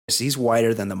He's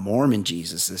whiter than the Mormon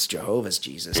Jesus, this Jehovah's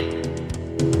Jesus.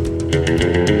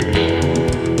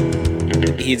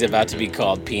 He's about to be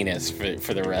called penis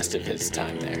for the rest of his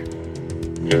time there.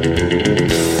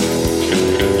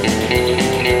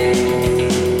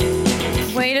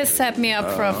 Way to set me up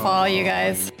for a fall, you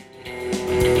guys.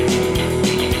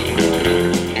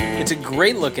 It's a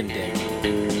great looking dick.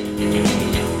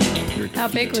 How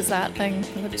big was that thing?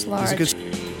 It looks large.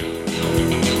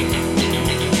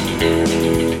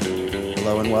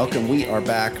 Hello and welcome. We are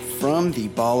back from the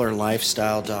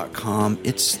ballerlifestyle.com.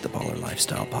 It's the Baller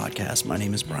Lifestyle Podcast. My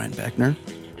name is Brian Beckner.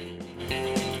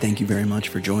 Thank you very much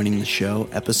for joining the show.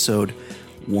 Episode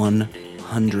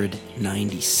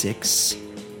 196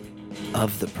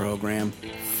 of the program.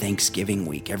 Thanksgiving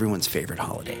week, everyone's favorite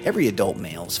holiday. Every adult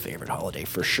male's favorite holiday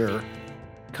for sure.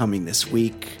 Coming this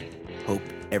week. Hope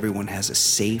everyone has a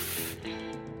safe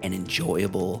and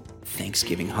enjoyable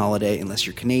Thanksgiving holiday, unless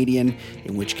you're Canadian,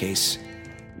 in which case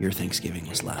your Thanksgiving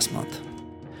was last month.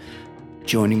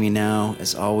 Joining me now,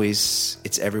 as always,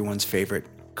 it's everyone's favorite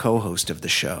co-host of the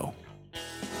show,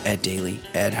 Ed Daly.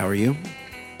 Ed, how are you?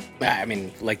 I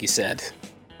mean, like you said,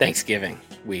 Thanksgiving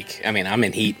week. I mean, I'm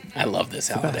in heat. I love this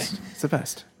holiday. It's the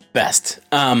best. Best.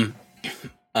 What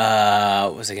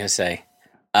was I going to say?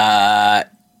 I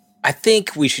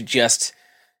think we should just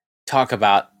talk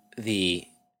about the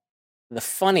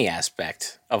funny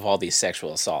aspect of all these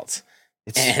sexual assaults.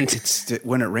 It's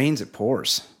when it rains, it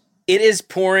pours. It is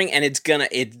pouring, and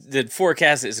the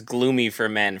forecast is gloomy for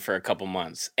men for a couple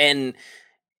months, and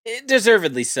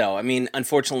deservedly so. I mean,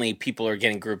 unfortunately, people are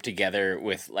getting grouped together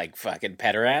with like fucking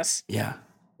pederasts. Yeah.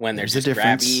 When there's just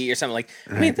grabby or something like.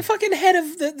 Right. I mean, the fucking head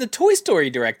of the Toy Story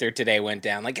director today went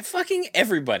down. Like fucking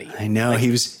everybody. I know, like,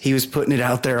 he was putting it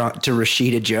out there to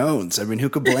Rashida Jones. I mean, who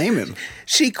could blame him?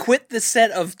 She quit the set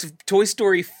of Toy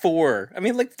Story 4. I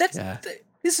mean, like this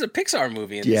is a Pixar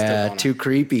movie. And yeah, too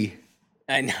creepy.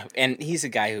 I know, and he's a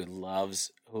guy who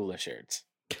loves hula shirts.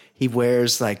 He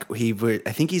wears I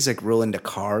think he's like real into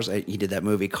Cars. He did that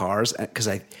movie Cars because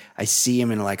I see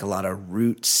him in like a lot of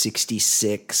Route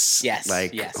 66,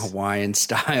 Hawaiian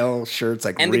style shirts,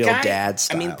 like and real dad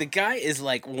style. I mean, the guy is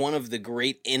like one of the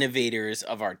great innovators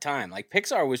of our time. Like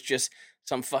Pixar was just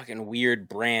some fucking weird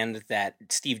brand that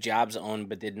Steve Jobs owned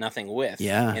but did nothing with.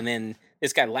 Yeah, and then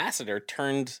this guy Lasseter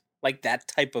turned like that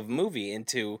type of movie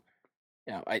into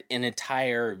an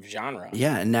entire genre.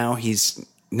 Yeah, and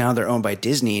now they're owned by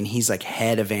Disney, and he's like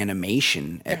head of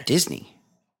animation at Disney.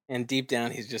 And deep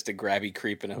down, he's just a grabby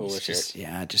creep in a hula shirt.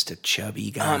 Just a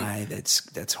chubby guy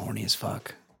that's horny as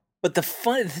fuck. But the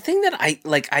thing that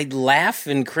I laugh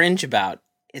and cringe about,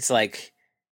 it's like,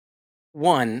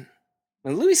 one,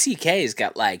 when Louis C.K.'s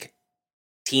got like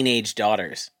teenage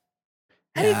daughters,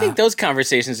 how do you think those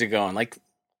conversations are going? Like,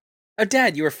 oh,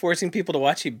 Dad, you were forcing people to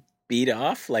watch you beat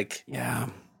off? Like, yeah,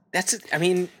 I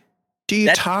mean... Do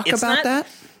you talk about that?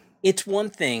 It's one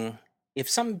thing if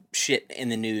some shit in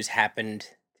the news happened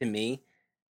to me,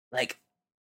 like,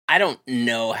 I don't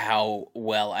know how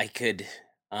well I could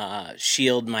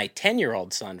shield my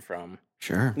 10-year-old son from.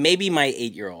 Sure. Maybe my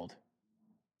 8-year-old.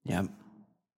 Yep.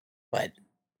 But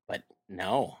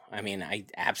no. I mean, I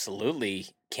absolutely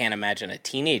can't imagine a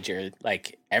teenager,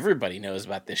 like, everybody knows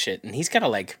about this shit, and he's got to,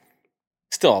 like,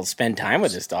 still spend time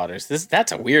with his daughters.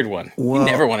 That's a weird one. Well, you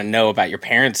never want to know about your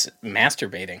parents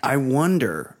masturbating. I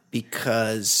wonder,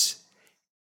 because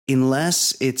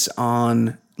unless it's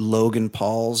on Logan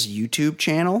Paul's YouTube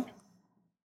channel,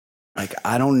 like,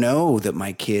 I don't know that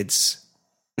my kids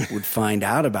would find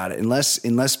out about it unless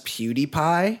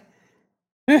PewDiePie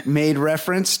made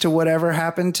reference to whatever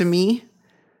happened to me.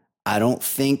 I don't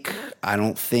think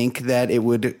that it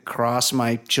would cross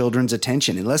my children's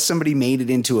attention unless somebody made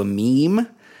it into a meme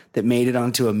that made it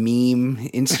onto a meme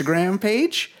Instagram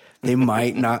page. They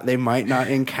might not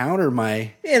encounter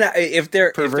my if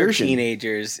they're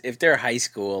teenagers, if they're high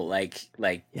school, like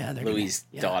Louis'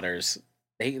 daughters,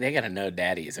 they gotta know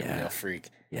daddy is a real freak.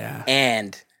 Yeah,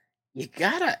 and you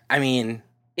gotta. I mean,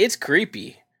 it's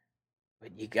creepy,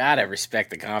 but you gotta respect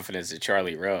the confidence of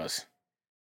Charlie Rose.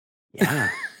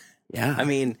 Yeah. Yeah. I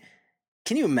mean,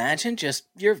 can you imagine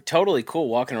you're totally cool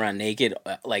walking around naked,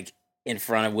 like in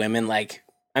front of women? Like,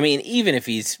 I mean, even if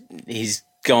he's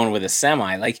going with a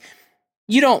semi, like,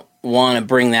 you don't want to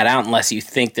bring that out unless you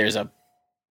think there's a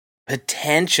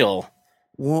potential.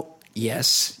 Well,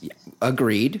 yes,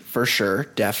 agreed, for sure.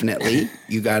 Definitely.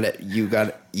 You gotta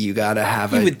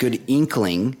have a good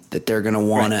inkling that they're going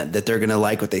to that they're going to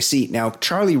like what they see. Now,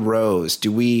 Charlie Rose,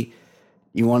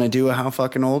 you want to do a how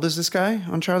fucking old is this guy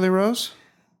on Charlie Rose?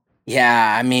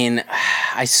 Yeah, I mean,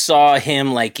 I saw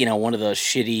him like, one of those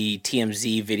shitty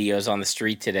TMZ videos on the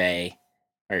street today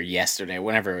or yesterday,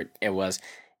 whenever it was,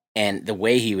 and the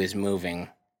way he was moving,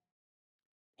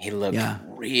 he looked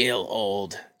real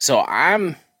old. So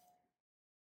I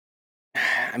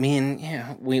mean,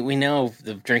 yeah, we know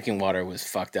the drinking water was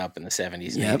fucked up in the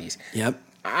 70s and 80s. Yep.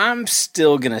 I'm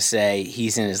still going to say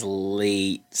he's in his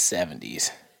late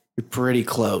 70s. You're pretty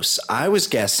close. I was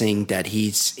guessing that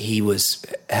he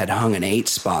had hung an 8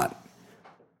 spot.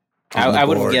 I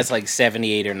would have guessed like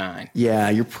 78 or 9. Yeah,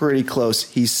 you're pretty close.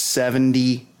 He's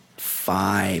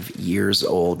 75 years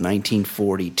old,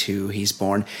 1942 he's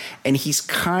born. And he's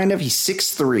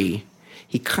 6'3".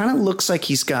 He kind of looks like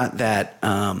he's got that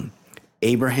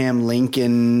Abraham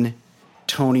Lincoln,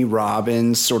 Tony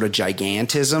Robbins sort of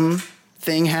gigantism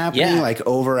thing happening, like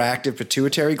overactive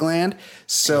pituitary gland.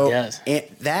 So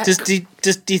that do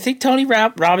you think Tony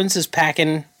Robbins is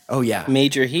packing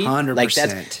major heat? 100%. Like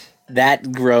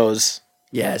that grows.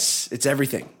 Yes, it's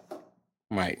everything.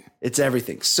 Right. It's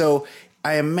everything. So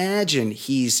I imagine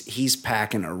he's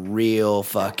packing a real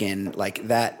fucking like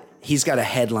that. He's got a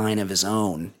headline of his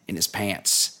own in his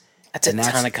pants. That's a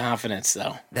ton of confidence,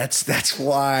 though. That's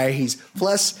why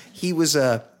he was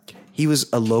a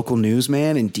local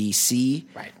newsman in D.C.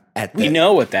 Right. We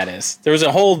know what that is. There was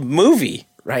a whole movie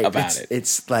about it.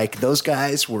 It's like those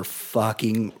guys were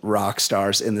fucking rock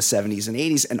stars in the 70s and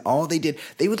 80s, and all they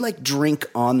would like drink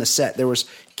on the set. There was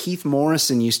Keith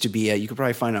Morrison used to be you could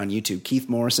probably find it on YouTube. Keith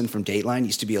Morrison from Dateline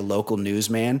used to be a local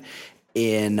newsman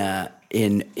in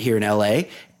here in LA.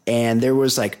 And there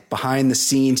was like behind the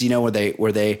scenes,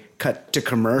 where they cut to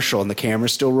commercial and the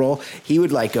cameras still roll. He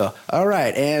would like go, all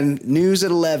right, and news at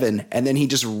 11. And then he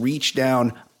just reach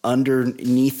down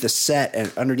underneath the set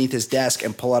and underneath his desk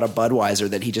and pull out a Budweiser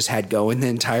that he just had going the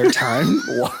entire time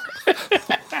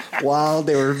while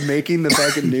they were making the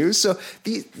fucking news. So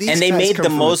these and they made the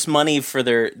most money for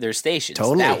their stations.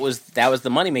 Totally, that was the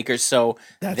moneymaker. So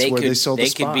they could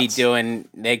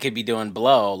be doing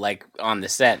blow like on the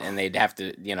set, and they'd have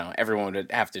to, everyone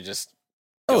would have to just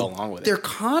go along with it. Their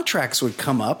contracts would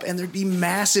come up, and there'd be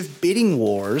massive bidding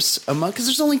wars because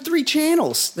there's only 3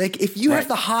 channels. Like if you have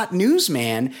the hot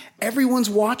newsman,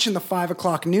 everyone's watching the 5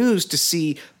 o'clock news to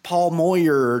see Paul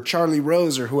Moyer or Charlie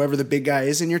Rose or whoever the big guy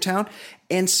is in your town.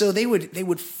 And so they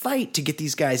would fight to get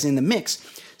these guys in the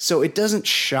mix. So it doesn't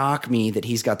shock me that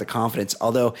he's got the confidence,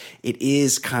 although it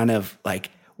is kind of like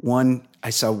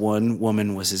I saw one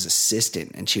woman was his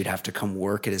assistant, and she would have to come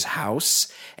work at his house,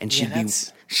 and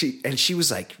she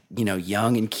was like,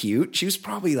 young and cute. She was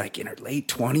probably like in her late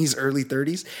 20s, early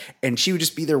 30s, and she would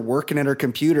just be there working at her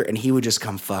computer, and he would just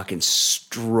come fucking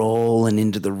strolling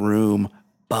into the room,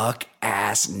 buck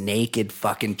ass naked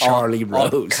fucking Charlie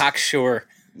Rose. Cocksure.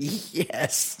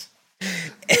 Yes.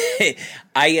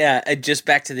 I just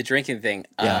back to the drinking thing.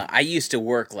 I used to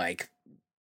work like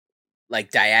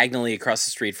diagonally across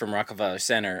the street from Rockefeller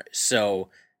Center. So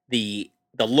the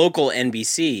local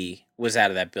NBC was out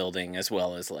of that building, as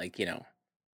well as like,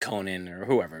 Conan or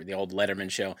whoever, the old Letterman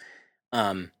show.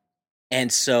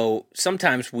 And so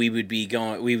sometimes we would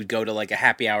go to like a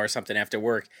happy hour or something after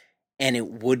work, and it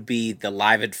would be the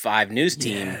Live at 5 news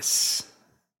team. Yes.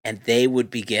 And they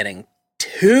would be getting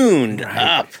tuned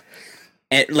up.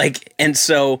 And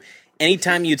so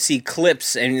anytime you'd see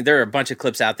clips, and there are a bunch of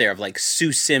clips out there of like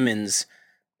Sue Simmons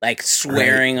like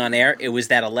swearing on air, it was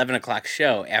that 11 o'clock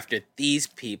show after these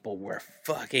people were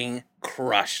fucking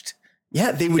crushed.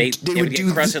 Yeah, they would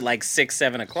get crushed at like 6,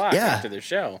 7 o'clock after their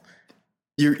show.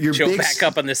 Your show big back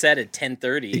up on the set at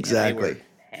 10:30. Exactly. And they were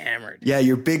hammered. Yeah,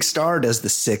 your big star does the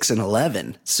 6 and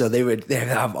 11. So they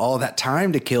have all that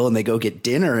time to kill, and they go get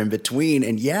dinner in between.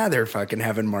 And yeah, they're fucking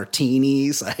having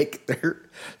martinis. Like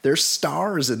they're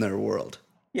stars in their world.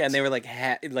 Yeah, and they were like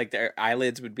their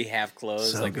eyelids would be half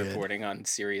closed, so like good. Reporting on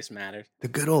serious matters. The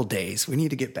good old days. We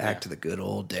need to get back to the good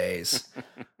old days.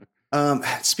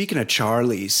 Speaking of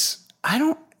Charlie's,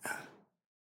 I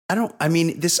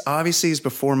mean, this obviously is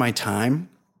before my time.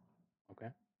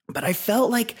 Okay. But I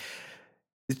felt like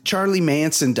Charlie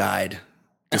Manson died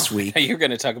this week. You're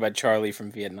going to talk about Charlie from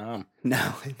Vietnam.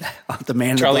 No, the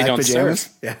man Charlie in the black don't pajamas.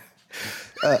 Surf.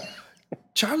 Yeah.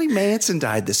 Charlie Manson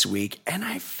died this week, and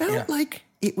I felt like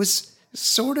it was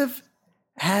sort of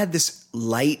had this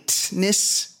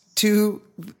lightness to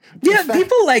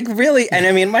people like really, and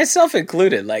I mean myself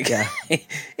included, like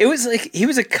it was like he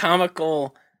was a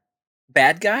comical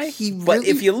bad guy, but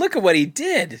if you look at what he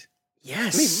did,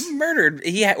 yes, I mean murdered,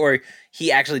 he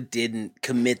actually didn't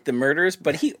commit the murders,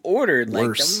 but he ordered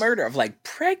like the murder of like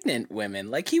pregnant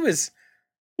women. Like he was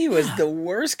the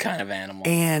worst kind of animal,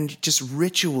 and just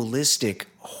ritualistic,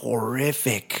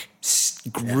 horrific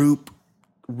group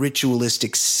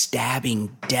ritualistic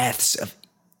stabbing deaths of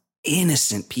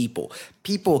innocent people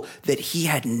that he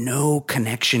had no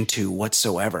connection to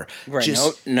whatsoever. Right.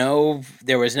 Just,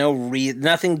 There was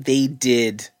nothing they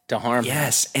did to harm him.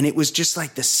 yes. And it was just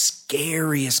like the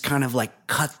scariest kind of like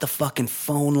cut the fucking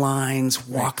phone lines,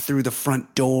 walk through the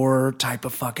front door type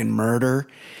of fucking murder.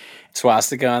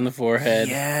 Swastika on the forehead.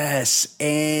 Yes.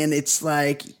 And it's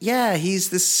like, yeah, he's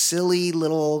this silly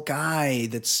little guy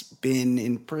that's been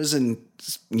in prison,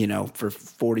 for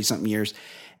 40 something years.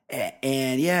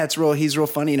 And yeah, he's real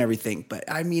funny and everything. But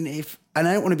I mean, and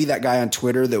I don't want to be that guy on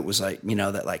Twitter that was like,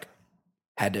 that like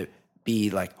had to be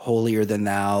like holier than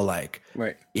thou, like,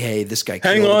 right. Hey, this guy.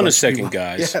 Hang on a second,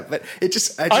 guys. Yeah, but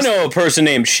I know a person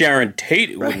named Sharon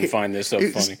Tate who wouldn't find this so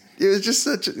funny. It was just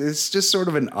it's just sort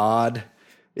of an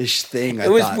odd-ish thing.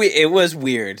 It was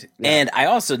weird. Yeah. And I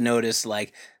also noticed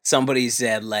like somebody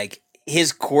said like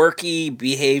his quirky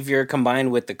behavior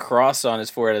combined with the cross on his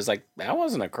forehead is like, that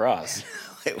wasn't a cross.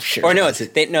 Sure, or no,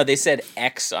 they said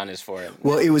X on his forehead.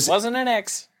 Well, it wasn't an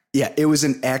X. Yeah, it was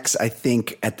an X. I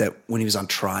think when he was on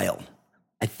trial.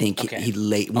 I think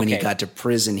when he got to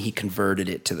prison, he converted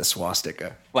it to the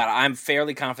swastika. But I'm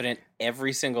fairly confident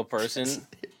every single person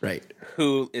right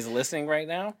who is listening right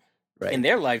now, right. in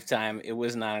their lifetime, it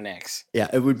was not an X. Yeah,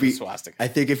 it would be swastika. I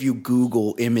think if you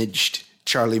Google imaged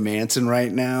Charlie Manson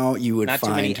right now, you would find not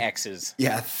too many X's.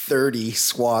 Yeah, 30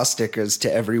 swastikas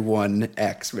to every one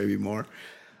X, maybe more.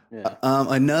 Yeah.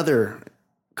 Another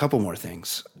couple more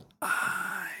things.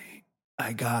 I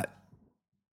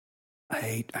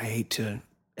hate to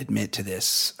admit to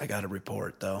this. I got a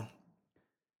report though.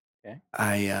 Okay.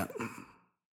 I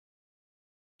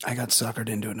got suckered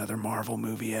into another Marvel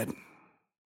movie, Ed.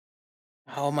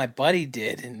 Oh, my buddy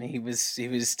did, and he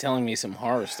was telling me some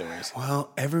horror stories.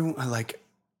 Well, everyone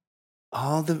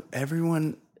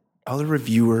all the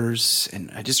reviewers,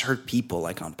 and I just heard people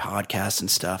like on podcasts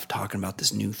and stuff talking about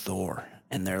this new Thor,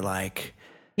 and they're like,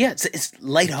 yeah, it's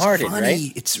lighthearted, it's funny.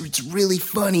 Right? It's really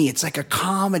funny. It's like a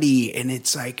comedy, and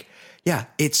it's like, yeah,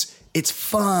 it's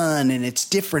fun and it's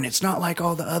different. It's not like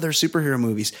all the other superhero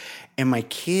movies. And my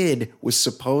kid was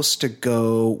supposed to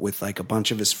go with like a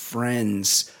bunch of his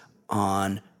friends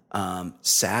on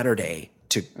Saturday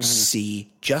to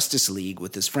see Justice League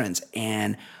with his friends,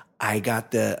 and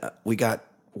we got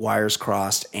wires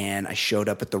crossed, and I showed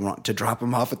up to drop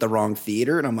him off at the wrong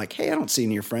theater, and I'm like, hey, I don't see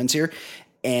any of your friends here.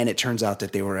 And it turns out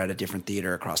that they were at a different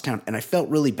theater across town. And I felt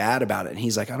really bad about it. And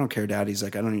he's like, I don't care, Dad. He's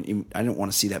like, I don't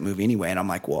want to see that movie anyway. And I'm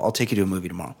like, well, I'll take you to a movie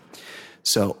tomorrow.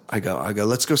 So I go,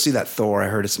 let's go see that Thor. I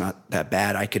heard it's not that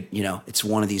bad. I could, it's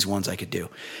one of these ones I could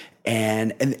do.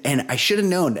 And I should have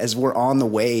known as we're on the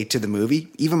way to the movie.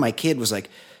 Even my kid was like,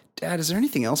 Dad, is there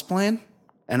anything else planned?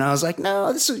 And I was like,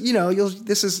 no, this is,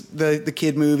 this is the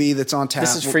kid movie that's on tap.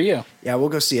 This is for you. Yeah, we'll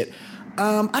go see it.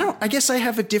 I guess I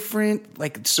have a different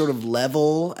like sort of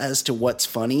level as to what's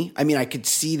funny. I mean, I could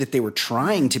see that they were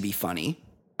trying to be funny.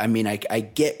 I mean, I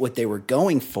get what they were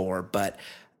going for, but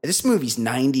this movie's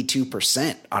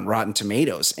 92% on Rotten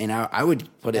Tomatoes, and I would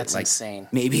put That's it like insane.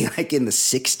 Maybe like in the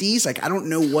 60s. Like I don't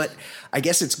know what. I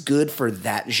guess it's good for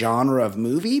that genre of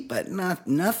movie, but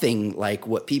nothing like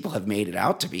what people have made it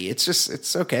out to be.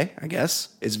 It's okay. I guess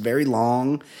it's very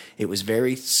long. It was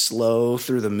very slow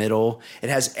through the middle.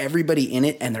 It has everybody in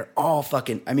it, and they're all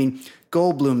fucking. I mean,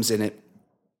 Goldblum's in it.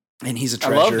 And he's a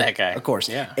treasure. I love that guy. Of course.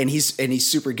 Yeah. And he's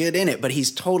super good in it, but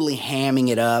he's totally hamming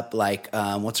it up. Like,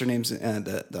 what's her name's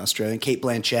the Australian? Cate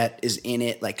Blanchett is in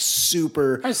it, like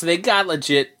super. Right, so they got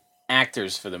legit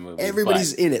actors for the movie.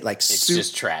 Everybody's in it, like it's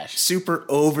just trash. Super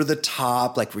over the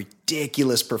top, like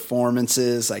ridiculous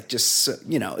performances. Like just,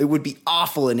 it would be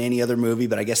awful in any other movie,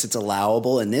 but I guess it's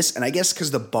allowable in this. And I guess because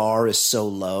the bar is so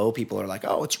low, people are like,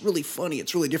 oh, it's really funny.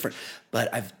 It's really different.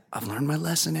 But I've learned my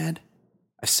lesson, Ed.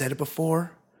 I've said it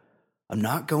before. I'm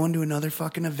not going to another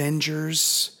fucking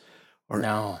Avengers or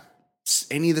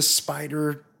any of the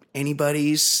Spider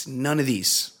anybody's. None of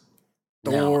these.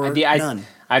 Thor, none.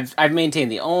 I've maintained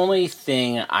the only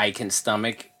thing I can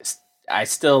stomach. I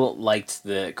still liked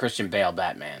the Christian Bale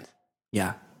Batman.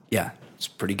 Yeah, it's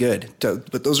pretty good.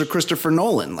 But those are Christopher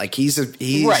Nolan. Like he's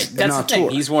right. That's the thing.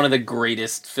 He's one of the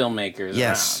greatest filmmakers.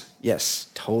 Yes, around. Yes,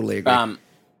 totally agree.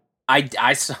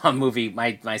 I saw a movie.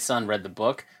 My son read the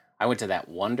book. I went to that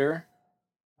Wonder.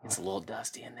 It's a little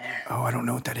dusty in there. Oh, I don't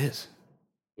know what that is.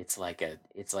 It's like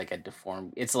a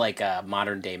deformed. It's like a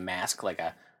modern day Mask. Like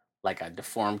a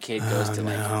deformed kid goes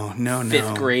to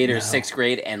fifth grade or sixth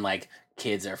grade, and like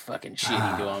kids are fucking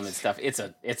shitty to him and stuff. It's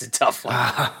a tough one.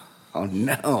 Oh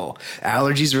no,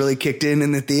 allergies really kicked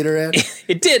in the theater. Ed?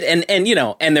 It did,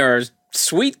 and there are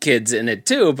sweet kids in it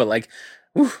too. But like,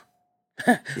 whew,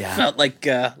 felt like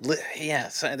so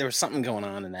there was something going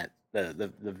on in that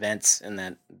the vents in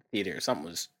that theater. Something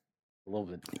was a little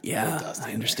bit Yeah, dusty I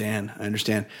in understand. I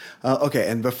understand. Okay,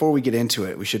 and before we get into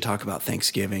it, we should talk about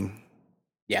Thanksgiving.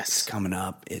 there. It's Yes. coming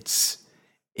up. It's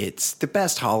the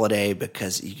best holiday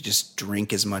because you can just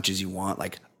drink as much as you want.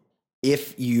 Like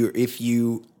if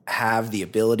you have the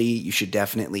ability, you should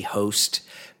definitely host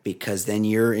because then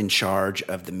you're in charge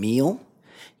of the meal,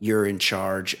 you're in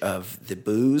charge of the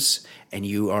booze, and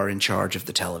you are in charge of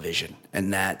the television.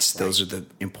 And those are the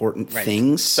important Right.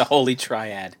 things. It's the holy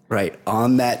triad. Right.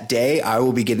 On that day, I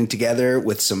will be getting together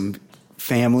with some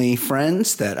family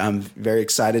friends that I'm very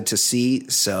excited to see.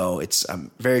 So I'm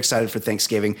very excited for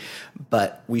Thanksgiving,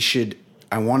 but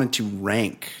I wanted to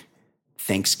rank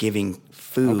Thanksgiving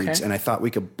foods, Okay. and I thought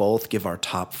we could both give our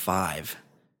top 5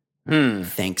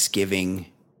 Thanksgiving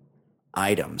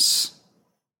items.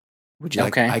 Would you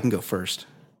like? Okay. I can go first.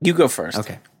 You go first.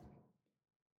 Okay.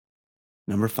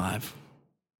 Number 5,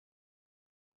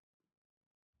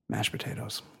 mashed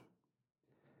potatoes.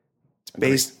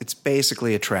 It's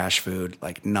basically a trash food,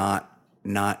 like not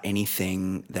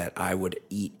anything that I would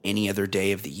eat any other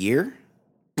day of the year,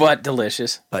 But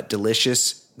delicious. but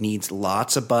delicious. Needs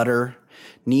lots of butter.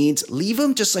 Leave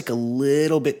them just like a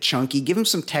little bit chunky. Give them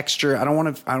some texture. I don't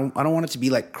want it to be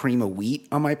like cream of wheat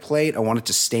on my plate. I want it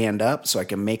to stand up so I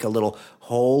can make a little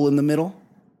hole in the middle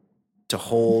to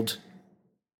hold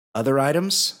other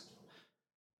items.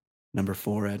 Number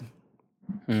 4, Ed.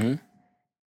 Mm-hmm.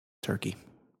 Turkey.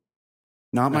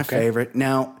 Not my favorite.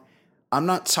 Now, I'm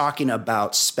not talking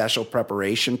about special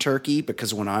preparation turkey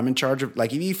because when I'm in charge of,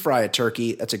 like, if you fry a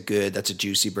turkey, that's a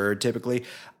juicy bird typically.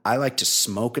 I like to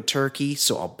smoke a turkey,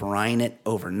 so I'll brine it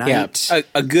overnight. Yeah,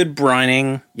 a good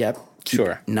brining. Yep. Keep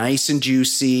Sure. it nice and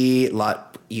juicy.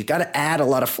 You got to add a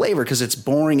lot of flavor because it's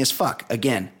boring as fuck.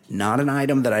 Again, not an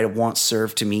item that I want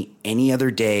served to me any other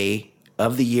day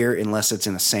of the year unless it's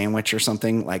in a sandwich or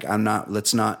something. Like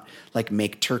let's not like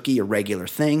make turkey a regular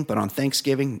thing, but on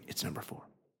Thanksgiving, it's number 4.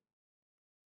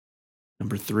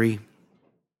 Number 3,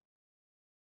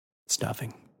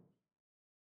 stuffing.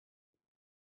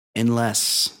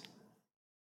 Unless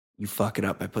you fuck it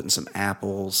up by putting some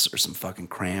apples or some fucking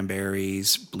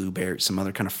cranberries, blueberries, some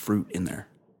other kind of fruit in there.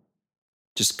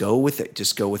 Just go with it.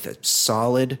 Just go with a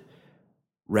solid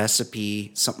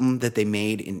recipe, something that they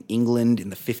made in England in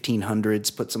the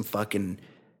 1500s. Put some fucking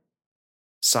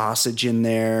sausage in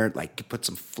there, like put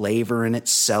some flavor in it,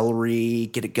 celery,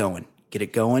 get it going.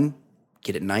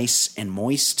 Get it nice and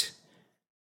moist.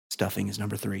 Stuffing is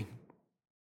number 3.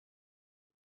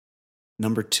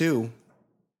 Number 2,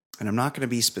 and I'm not going to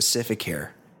be specific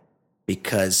here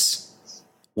because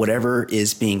whatever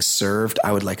is being served,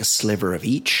 I would like a sliver of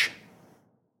each.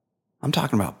 I'm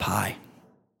talking about pie.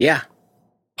 Yeah.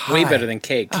 Pie. Way better than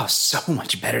cake. Oh, so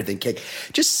much better than cake.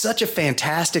 Just such a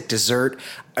fantastic dessert.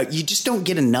 You just don't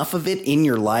get enough of it in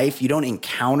your life. You don't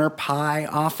encounter pie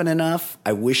often enough.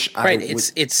 I wish I would.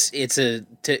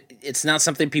 It's not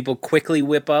something people quickly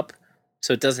whip up,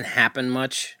 so it doesn't happen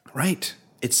much. Right.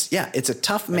 It's a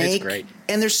tough make. It's great.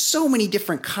 And there's so many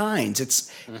different kinds.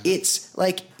 It's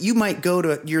like you might go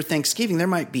to your Thanksgiving. There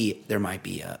might be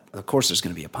of course there's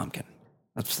going to be a pumpkin.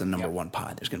 That's the number 1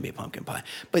 pie. There's going to be a pumpkin pie.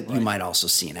 But you might also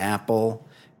see an apple,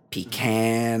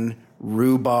 pecan,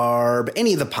 rhubarb,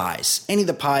 any of the pies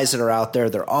that are out there.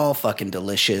 They're all fucking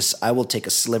delicious. I will take a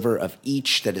sliver of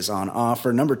each that is on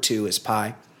offer. Number 2 is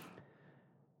pie.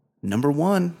 Number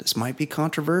 1, this might be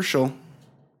controversial,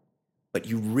 but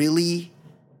you really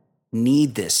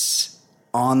need this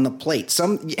on the plate.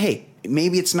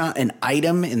 Maybe it's not an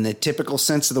item in the typical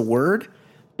sense of the word,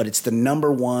 but it's the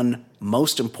number 1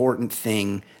 most important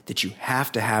thing that you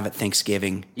have to have at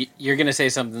Thanksgiving. You're going to say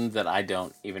something that I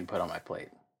don't even put on my plate.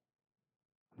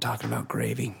 I'm talking about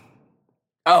gravy.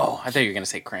 Oh, I thought you were going to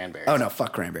say cranberries. Oh, no,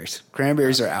 fuck cranberries.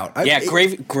 Cranberries are out.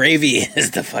 Gravy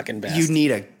is the fucking best. You need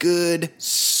a good,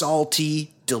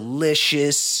 salty,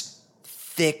 delicious,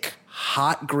 thick,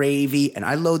 hot gravy. And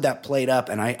I load that plate up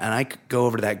and I go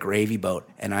over to that gravy boat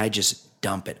and I just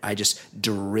dump it. I just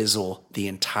drizzle the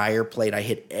entire plate. I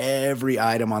hit every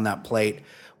item on that plate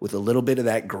with a little bit of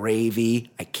that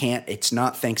gravy. It's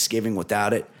not Thanksgiving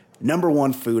without it. Number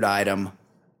 1 food item,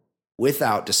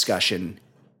 without discussion,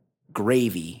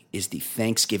 gravy is the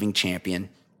Thanksgiving champion.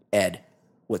 Ed,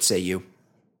 what say you?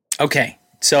 Okay,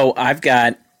 so I've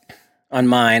got on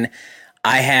mine,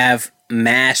 I have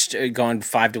mashed, going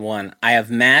 5 to 1. I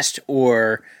have mashed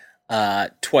or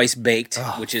twice baked,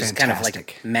 which is fantastic. kind of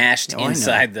like mashed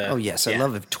inside the. Oh yes, I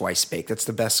love it twice baked. That's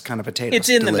the best kind of potato. It's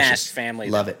in delicious. the mashed family.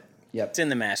 Love though. it. Yep. It's in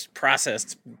the mashed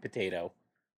processed potato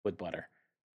with butter.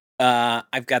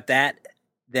 I've got that.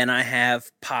 Then I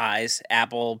have pies: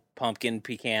 apple, pumpkin,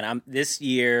 pecan. This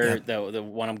year, Yep. the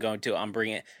one I'm going to, I'm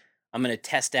going to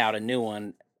test out a new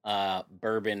one,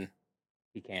 bourbon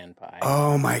pecan pie.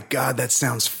 Oh my God, that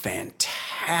sounds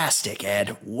fantastic,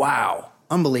 Ed. Wow.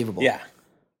 Unbelievable. Yeah.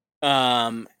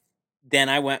 Then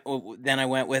I went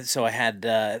with, so I had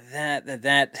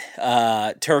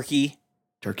turkey.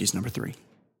 Turkey's number 3.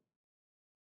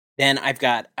 Then I've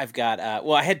got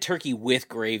well, I had turkey with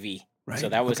gravy. Right. So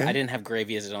that was, okay. I didn't have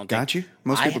gravy as its own thing. Got you.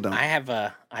 Most people don't. I have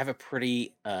a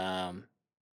pretty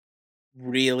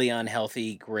really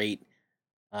unhealthy, great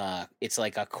it's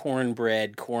like a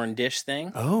cornbread corn dish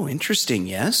thing. Oh, interesting.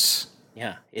 Yes.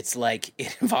 Yeah. It's like,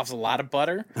 it involves a lot of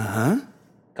butter, Uh-huh.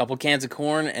 a couple cans of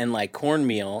corn, and like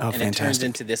cornmeal, Oh, and it turns fantastic.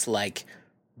 into this like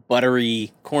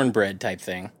buttery cornbread type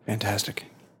thing. Fantastic.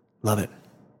 Love it.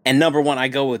 And number one, I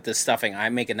go with the stuffing. I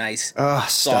make a nice Oh,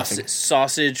 stuffing.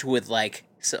 sausage with like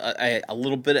a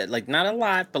little bit of, like, not a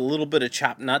lot, but a little bit of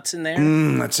chopped nuts in there.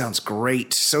 That sounds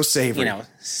great. So savory. You know,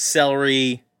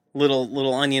 celery,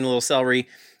 little onion, little celery,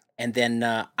 and then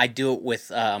I do it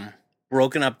with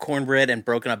broken up cornbread and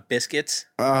broken up biscuits.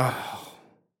 Oh,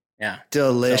 Yeah,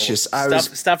 delicious. So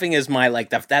stuffing is my, like,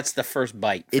 that's the first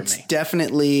bite for It's me.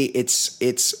 definitely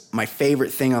it's my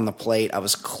favorite thing on the plate. I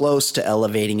was close to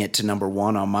elevating it to number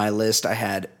 1 on my list. I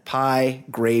had pie,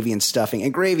 gravy, and stuffing,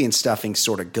 and gravy and stuffing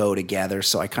sort of go together,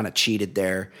 so I kind of cheated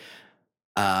there.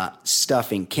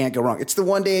 Stuffing can't go wrong. It's the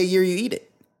one day a year you eat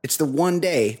it. It's the one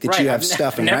day that you have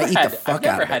stuffing. And I eat the fuck I've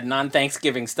out never of had it.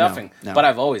 non-Thanksgiving stuffing, No. but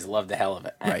I've always loved the hell of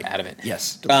it, Right. out of it.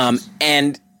 Yes. delicious.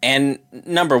 And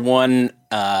number one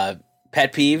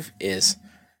pet peeve is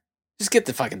just get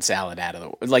the fucking salad out of the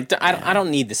way. Like, I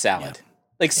don't need the salad. Yeah.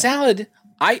 Like, salad,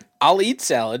 I'll eat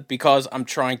salad because I'm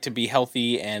trying to be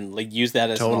healthy and, like, use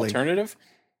that as an alternative.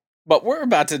 But we're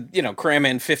about to, cram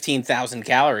in 15,000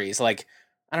 calories. Like,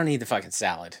 I don't need the fucking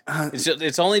salad.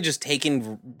 It's only just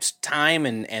taking time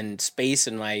and space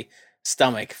in my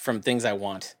stomach from things I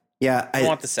want. Yeah, I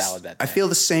want the salad that day. I feel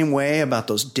the same way about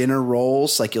those dinner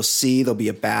rolls. Like, you'll see there'll be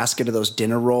a basket of those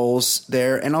dinner rolls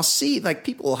there, and I'll see, like,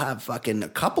 people will have fucking a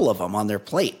couple of them on their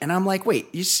plate, and I'm like, wait,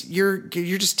 you're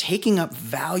just taking up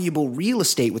valuable real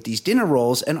estate with these dinner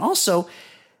rolls, and also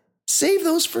save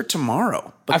those for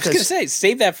tomorrow. I was gonna say,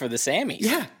 save that for the Sammys.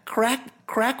 Yeah,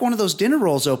 crack one of those dinner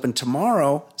rolls open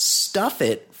tomorrow, stuff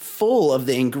it full of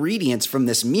the ingredients from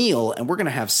this meal, and we're gonna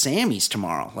have Sammys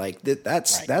tomorrow. Like,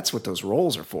 that's what those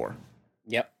rolls are for.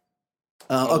 Yep.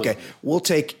 Okay, we'll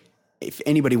take, if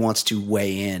anybody wants to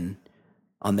weigh in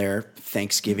on their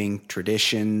Thanksgiving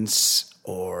traditions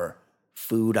or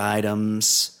food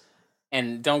items.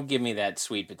 And don't give me that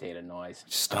sweet potato noise.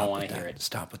 I don't want to hear it.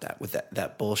 Stop with that. With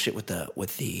that bullshit with the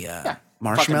Fucking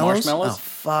marshmallows. marshmallows? Oh,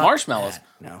 fuck Marshmallows? that.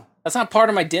 No. That's not part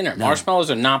of my dinner.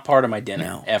 Marshmallows are not part of my dinner,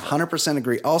 No, ever. 100%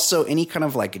 agree. Also, any kind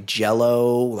of like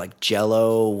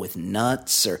Jello with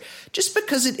nuts, or just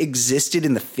because it existed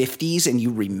in the 50s and you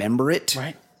remember it,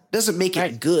 Right. doesn't make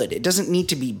it good. It doesn't need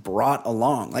to be brought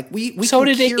along. Like we So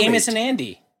can did curate. Amos and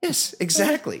Andy. Yes,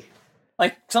 exactly.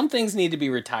 Like, some things need to be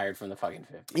retired from the fucking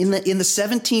 50s. In the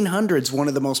 1700s, one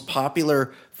of the most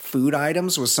popular food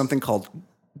items was something called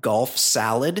golf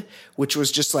salad, which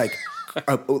was just like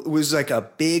a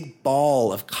big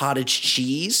ball of cottage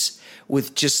cheese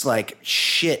with just like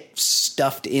shit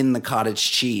stuffed in the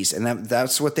cottage cheese, and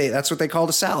that's what they called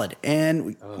a salad.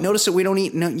 And notice that we don't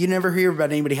eat. No, you never hear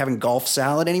about anybody having golf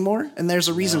salad anymore, and there's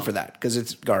a reason for that, because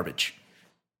it's garbage,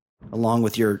 along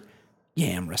with your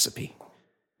yam recipe.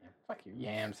 Fuck your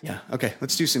yams. Yeah. Okay.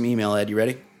 Let's do some email, Ed. You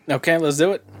ready? Okay, let's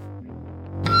do it.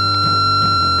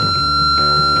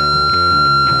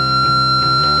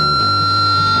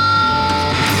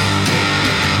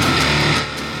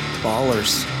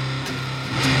 Ballers.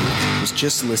 Was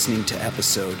just listening to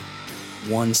episode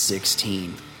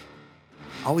 116.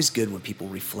 Always good when people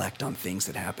reflect on things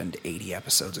that happened 80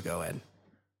 episodes ago, Ed.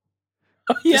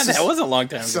 Oh, yeah, This that is- was a long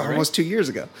time It's ago. Right? almost 2 years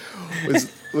ago.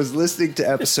 Was listening to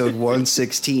episode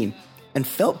 116 and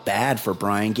felt bad for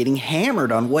Brian getting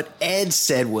hammered on what Ed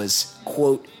said was,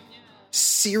 quote,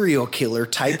 serial killer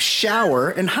type shower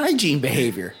and hygiene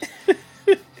behavior.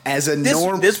 As a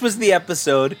norm. This was the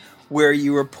episode where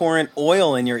you were pouring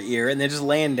oil in your ear and then just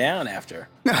laying down after.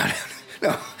 No,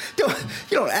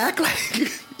 you don't act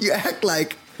like you act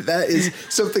like that is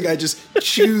something I just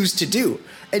choose to do.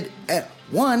 And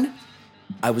one,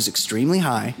 I was extremely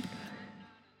high.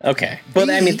 Okay, but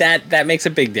I mean that makes a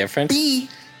big difference. B,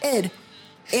 Ed,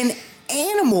 an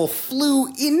animal flew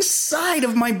inside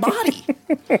of my body.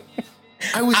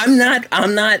 I'm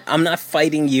not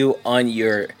fighting you on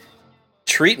your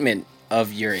treatment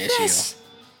of your issue. Yes.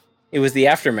 It was the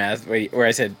aftermath where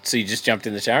I said, "So you just jumped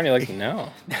in the shower?" And you're like,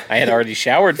 "No, I had already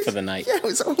showered for the night." Yeah, it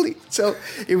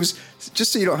was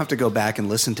just so you don't have to go back and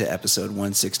listen to episode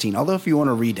 116. Although if you want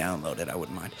to re-download it, I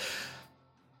wouldn't mind.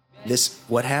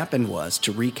 What happened was,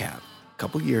 to recap, a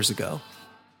couple years ago,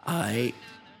 I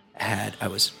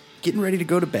was getting ready to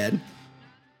go to bed,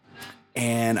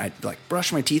 and I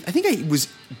brushed my teeth. I think I was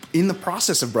in the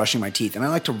process of brushing my teeth, and I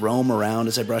like to roam around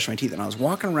as I brush my teeth. And I was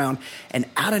walking around, and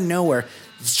out of nowhere,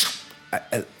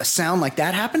 a sound like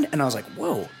that happened, and I was like,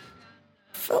 "Whoa!"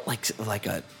 Felt like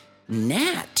a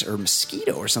gnat or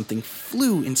mosquito or something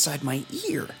flew inside my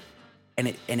ear, and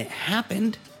it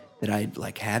happened that I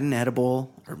had an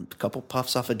edible or a couple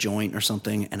puffs off a joint or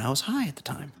something, and I was high at the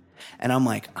time, and I'm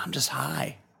like, I'm just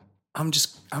high. I'm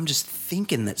just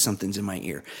thinking that something's in my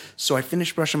ear. So I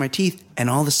finished brushing my teeth, and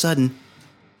all of a sudden,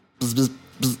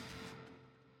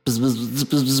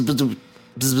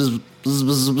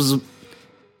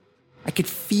 I could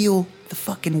feel the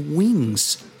fucking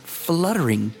wings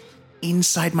fluttering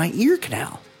inside my ear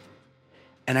canal.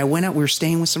 And I went out. We were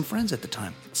staying with some friends at the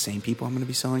time. Same people I'm going to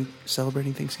be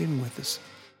celebrating Thanksgiving with this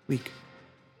week.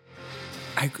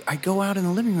 I go out in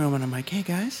the living room and I'm like, "Hey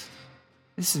guys,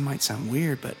 this might sound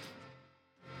weird, but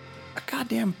a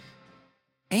goddamn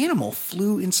animal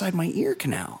flew inside my ear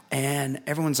canal." And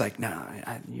everyone's like, "No,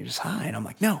 you're just high." And I'm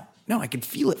like, no, I could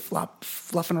feel it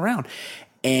fluffing around.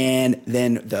 And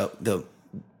then the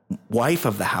wife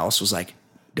of the house was like,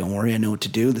 "Don't worry, I know what to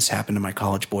do. This happened to my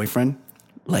college boyfriend.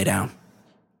 Lay down."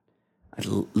 I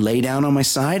lay down on my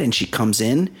side, and she comes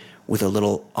in with a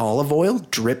little olive oil,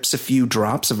 drips a few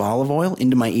drops of olive oil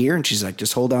into my ear, and she's like,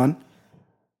 "Just hold on."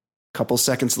 A couple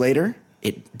seconds later,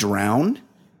 it drowned.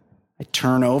 I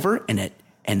turn over, and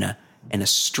a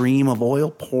stream of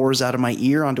oil pours out of my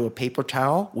ear onto a paper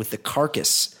towel with the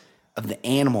carcass of the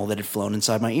animal that had flown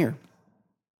inside my ear.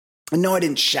 And no, I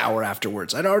didn't shower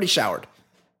afterwards. I'd already showered.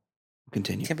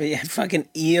 Continue. Yeah, but you had fucking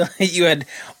eel. You had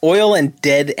oil and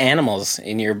dead animals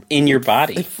in your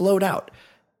body. They flowed out.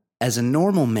 As a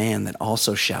normal man that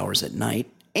also showers at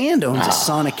night and owns a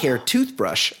Sonicare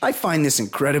toothbrush, I find this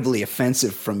incredibly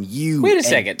offensive from you. Wait a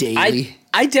second. Daily.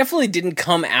 I definitely didn't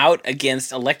come out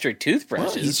against electric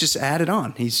toothbrushes. Well, he's just added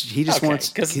on. He just wants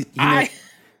because I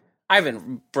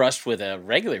haven't brushed with a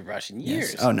regular brush in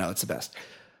years. Yes. Oh no, it's the best.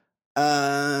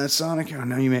 Sonic. Oh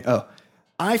no, you may. Oh,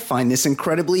 I find this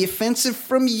incredibly offensive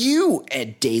from you,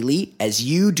 Ed Daly, as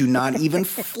you do not even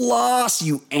floss,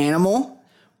 you animal.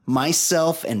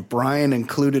 Myself and Brian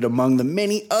included among the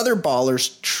many other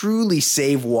ballers truly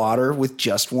save water with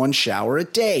just one shower a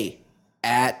day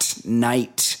at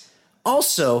night.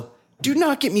 Also, do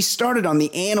not get me started on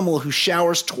the animal who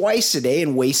showers twice a day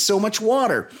and wastes so much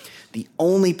water. The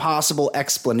only possible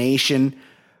explanation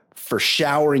for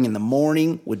showering in the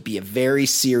morning would be a very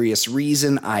serious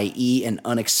reason, i.e. an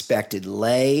unexpected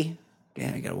lay.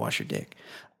 Yeah, you gotta wash your dick.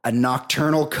 A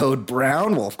nocturnal code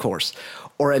brown, well, of course.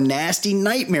 Or a nasty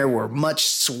nightmare where much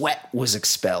sweat was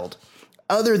expelled.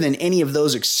 Other than any of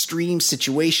those extreme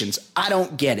situations, I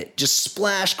don't get it. Just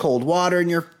splash cold water in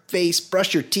your face,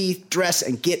 brush your teeth, dress,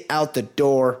 and get out the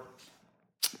door.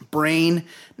 Brain,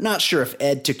 not sure if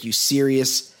Ed took you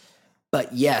serious,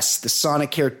 but yes, the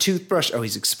Sonicare toothbrush. Oh,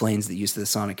 he explains the use of the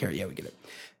Sonicare. Yeah, we get it.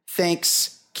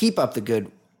 Thanks. Keep up the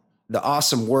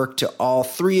awesome work to all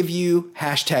three of you.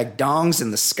 Hashtag dongs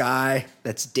in the sky.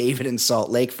 That's David in Salt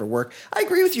Lake for work. I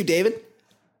agree with you, David.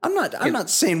 I'm not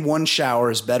saying one shower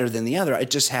is better than the other.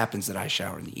 It just happens that I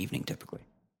shower in the evening typically.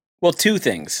 Well, two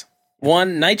things.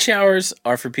 One, night showers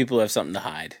are for people who have something to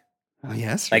hide. Oh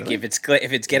yes, like really? if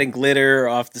it's getting glitter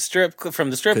off the strip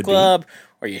club,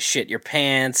 or you shit your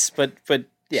pants. But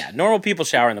yeah, normal people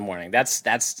shower in the morning.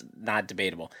 That's not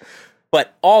debatable.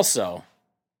 But also,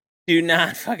 do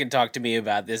not fucking talk to me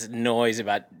about this noise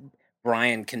about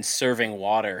Brian conserving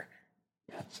water.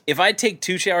 If I take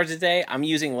 2 showers a day, I'm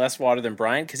using less water than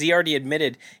Brian because he already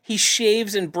admitted he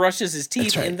shaves and brushes his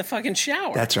teeth in the fucking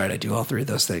shower. That's right. I do all three of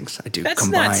those things. I do that's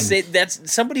combine.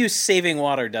 That's somebody who's saving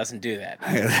water doesn't do that.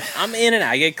 I'm in and out.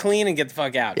 I get clean and get the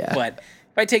fuck out. Yeah. But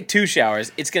if I take 2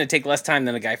 showers, it's going to take less time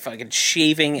than a guy fucking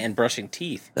shaving and brushing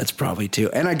teeth. That's probably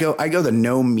too. And I go the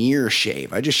no mirror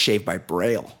shave. I just shave by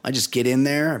Braille. I just get in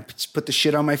there, I just put the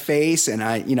shit on my face, and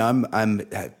I'm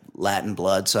Latin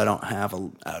blood, so I don't have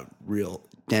a real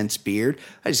dense beard.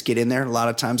 I just get in there. A lot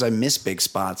of times I miss big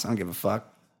spots. I don't give a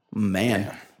fuck.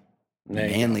 Man,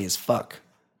 manly as fuck.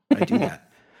 I do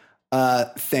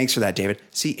that. Thanks for that, David.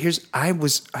 See, I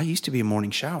used to be a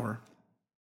morning shower,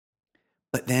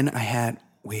 but then I had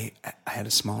a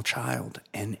small child,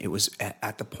 and it was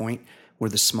at the point where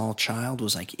the small child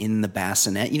was like in the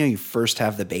bassinet. You know, you first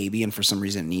have the baby, and for some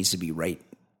reason it needs to be right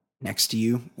next to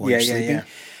you while you're sleeping. Yeah.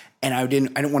 And I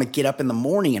didn't want to get up in the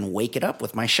morning and wake it up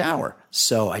with my shower.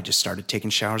 So I just started taking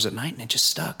showers at night and it just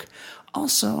stuck.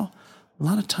 Also, a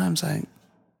lot of times I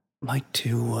like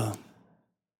to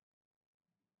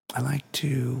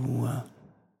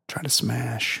try to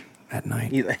smash at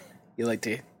night. You like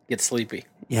to get sleepy.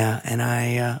 Yeah, and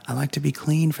I like to be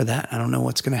clean for that. I don't know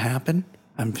what's going to happen.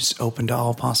 I'm just open to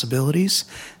all possibilities,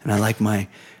 and I like my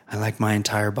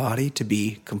entire body to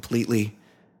be completely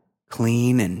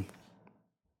clean and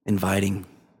inviting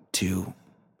to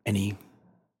any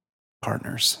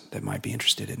partners that might be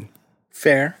interested in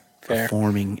Fair.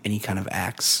 performing any kind of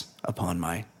acts upon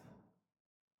my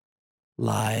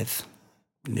lithe,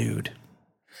 nude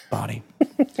body.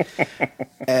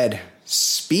 Ed,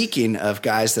 speaking of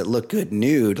guys that look good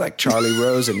nude, like Charlie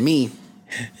Rose and me,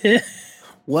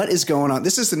 what is going on?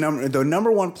 This is the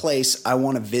number one place I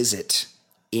want to visit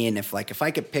in. If I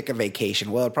could pick a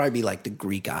vacation, well, it'd probably be like the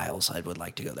Greek Isles. I would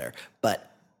like to go there. But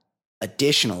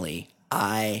additionally,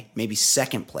 maybe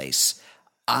second place,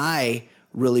 I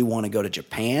really want to go to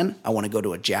Japan. I want to go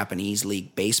to a Japanese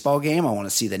League baseball game. I want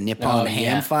to see the Nippon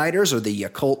Ham Fighters or the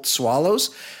Yakult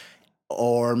Swallows,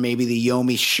 or maybe the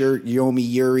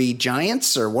Yomiuri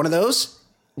Giants or one of those.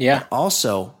 Yeah. But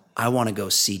also, I want to go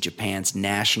see Japan's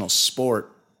national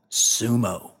sport,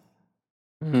 sumo.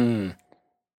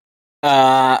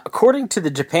 According to the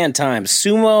Japan Times,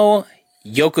 sumo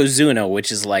yokozuna,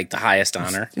 which is like the highest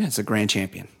honor. Yeah, it's a grand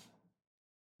champion.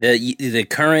 The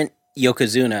current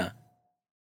yokozuna,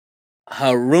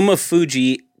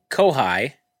 Harumafuji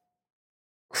Kohai,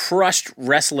 crushed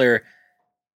wrestler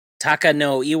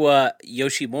Takanoiwa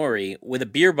Yoshimori with a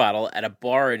beer bottle at a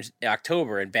bar in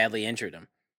October and badly injured him.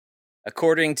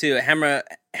 According to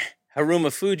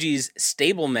Harumafuji's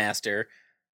stable master,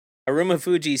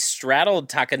 Harumafuji straddled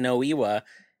Takanoiwa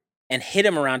and hit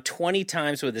him around 20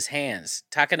 times with his hands.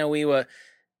 Takanoiwa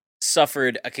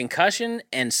suffered a concussion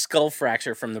and skull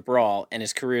fracture from the brawl, and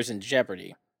his career is in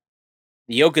jeopardy.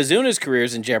 The Yokozuna's career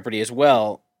is in jeopardy as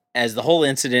well, as the whole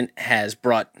incident has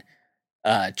brought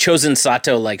Chosen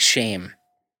Sato like shame.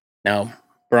 Now,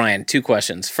 Brian, 2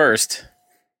 questions. First,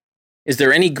 is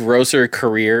there any grosser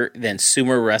career than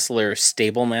sumo wrestler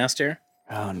stable master?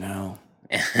 Oh, no.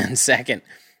 And second,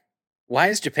 why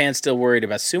is Japan still worried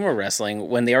about sumo wrestling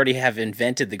when they already have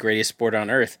invented the greatest sport on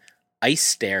earth, ice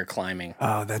stair climbing?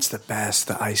 Oh, that's the best,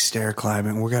 the ice stair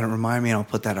climbing. We're going to remind me, and I'll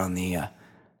put that on the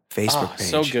Facebook page.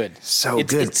 So good.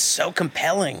 Good. It's so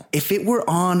compelling. If it were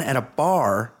on at a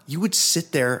bar, you would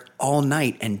sit there all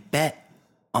night and bet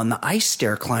on the ice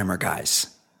stair climber guys.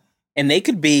 And they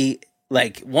could be,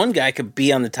 like, one guy could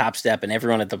be on the top step and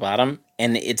everyone at the bottom,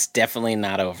 and it's definitely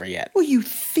not over yet. Well, you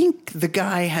think the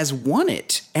guy has won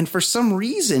it. And for some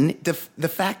reason, the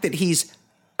fact that he's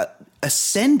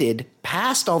ascended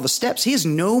past all the steps, he has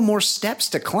no more steps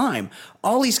to climb.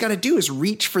 All he's got to do is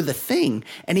reach for the thing.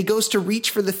 And he goes to reach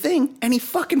for the thing, and he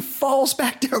fucking falls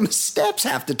back down the steps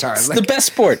half the time. It's the best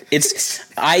sport.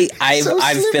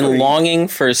 I've been longing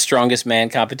for a strongest man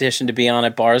competition to be on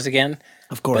at bars again.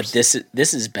 Of course. But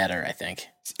this is better, I think.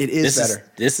 It is better.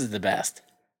 This is the best.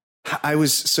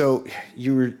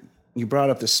 You brought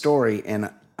up the story, and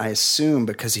I assume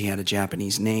because he had a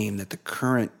Japanese name that the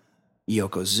current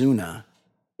Yokozuna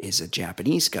is a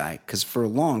Japanese guy, because for a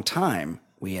long time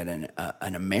we had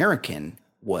an American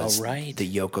was the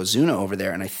Yokozuna over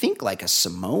there, and I think like a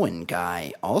Samoan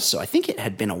guy also. I think it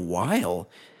had been a while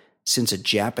since a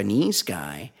Japanese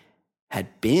guy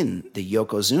had been the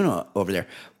Yokozuna over there,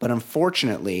 but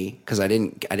unfortunately, because I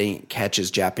didn't catch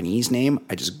his Japanese name,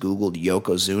 I just Googled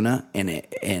Yokozuna,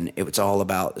 and it was all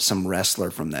about some wrestler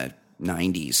from the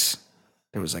 90s.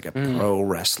 There was like a pro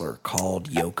wrestler called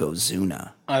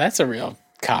Yokozuna. Oh, that's a real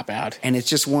cop-out. And it's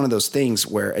just one of those things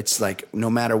where it's like, no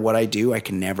matter what I do, I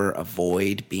can never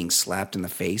avoid being slapped in the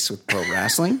face with pro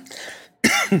wrestling.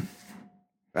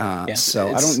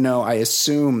 So I don't know. I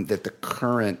assume that the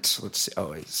current, let's see.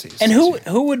 Oh, wait, see. And who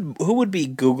would be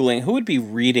Googling, who would be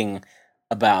reading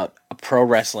about a pro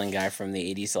wrestling guy from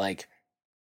the 80s? Like,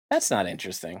 that's not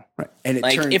interesting. Right. And it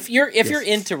like, if you're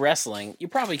into wrestling, you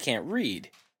probably can't read.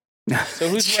 So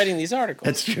who's writing these articles?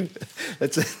 That's true.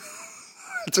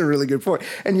 That's a really good point.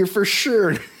 And you're for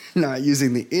sure not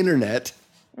using the internet.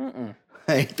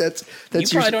 Hey, that's you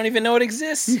probably don't even know it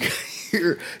exists.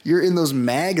 You're in those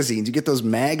magazines. You get those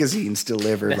magazines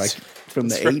delivered from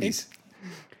the 80s.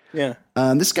 Yeah.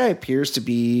 This guy appears to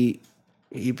be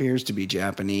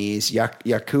Japanese.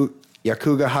 Yakuga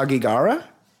Hagigara?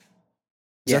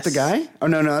 Is that the guy? Oh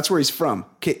no, that's where he's from.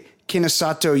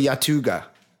 Kinasato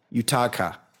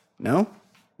Yataka. No?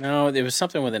 No, there was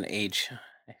something with an H.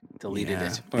 Deleted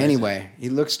Yeah. it. Where is Anyway, he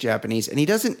looks Japanese, and he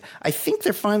doesn't. I think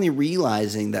they're finally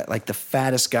realizing that like the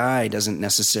fattest guy doesn't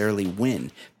necessarily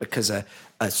win because a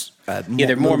Yeah,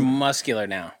 they're more muscular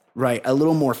now. right, a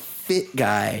little more fit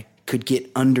guy could get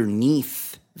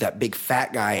underneath that big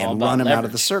fat guy All and about run him out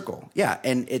of the leverage. circle. Yeah,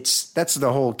 and that's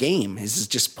the whole game is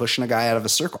just pushing a guy out of a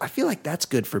circle. I feel like that's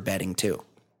good for betting too.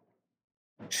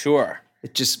 Sure.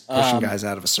 It's just pushing guys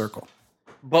out of a circle.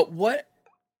 But what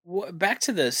back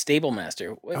to the stable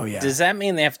master. Oh, yeah. Does that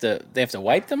mean they have to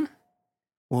wipe them?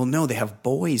 Well, no, they have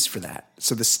boys for that.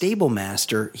 So the stable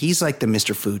master, he's like the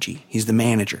Mr. Fuji. He's the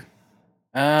manager.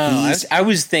 Oh, I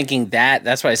was thinking that.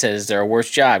 That's why I said, is there a worse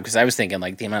job? Because I was thinking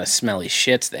like the amount of smelly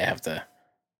shits they have to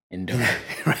endure.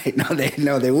 Right?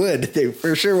 No, they would. They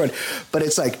for sure would. But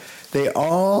it's like they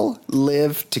all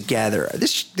live together.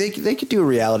 They could do a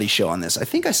reality show on this. I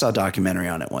think I saw a documentary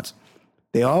on it once.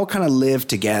 They all kind of live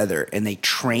together and they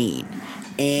train.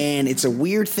 And it's a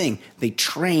weird thing. They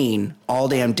train all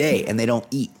damn day and they don't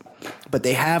eat. But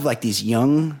they have like these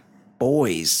young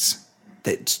boys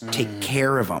that take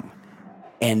care of them.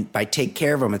 And by take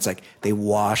care of them, it's like they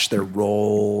wash their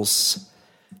rolls.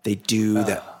 They do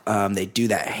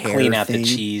that hair Clean out thing. the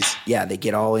cheese. Yeah, they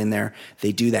get all in there.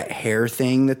 They do that hair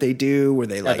thing that they do where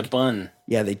they The bun.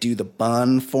 yeah, they do the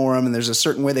bun for them, and there's a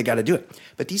certain way they got to do it.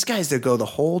 But these guys, they go the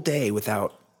whole day with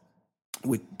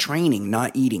training,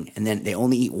 not eating, and then they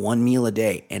only eat one meal a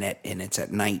day, and it's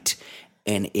at night,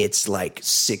 and it's like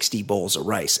 60 bowls of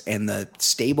rice. And the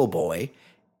stable boy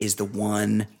is the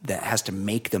one that has to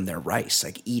make them their rice.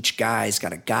 Like each guy's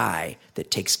got a guy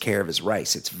that takes care of his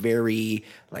rice. It's very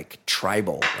like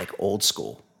tribal, like old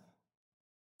school.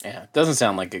 Yeah, it doesn't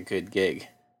sound like a good gig.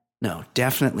 No,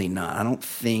 definitely not. I don't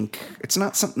think it's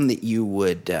not something that you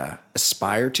would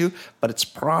aspire to, but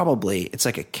it's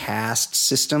like a caste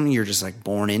system. You're just like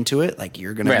born into it. Like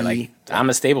you're going to Right, be. like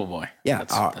I'm a stable boy. Yeah.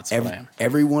 That's what I am.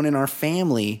 Everyone in our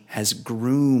family has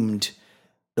groomed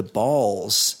the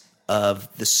balls of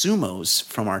the sumos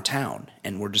from our town.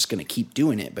 And we're just going to keep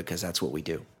doing it because that's what we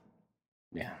do.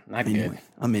 Yeah, not Anyway, good.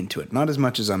 I'm into it. Not as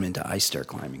much as I'm into ice stair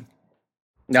climbing.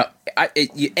 No,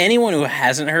 anyone who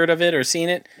hasn't heard of it or seen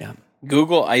it, Yeah.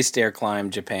 Google Ice Stair Climb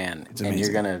Japan, and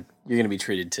amazing. you're gonna be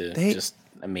treated to just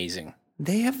amazing.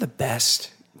 They have the best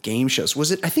game shows.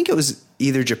 I think it was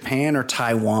either Japan or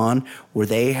Taiwan where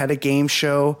they had a game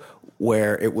show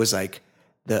where it was like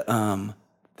the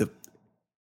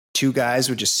two guys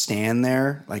would just stand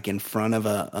there like in front of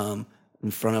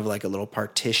like a little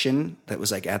partition that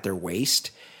was like at their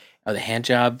waist. Oh, the hand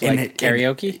job And like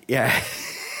karaoke. Yeah.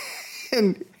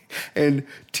 and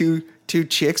two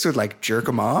chicks would like jerk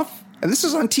them off. And this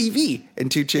was on TV,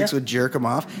 and two chicks would jerk them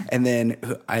off. And then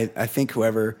I think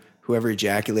whoever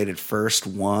ejaculated first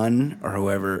won, or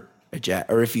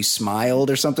or if you smiled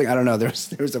or something. I don't know. There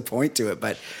was a point to it,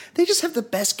 but they just have the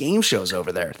best game shows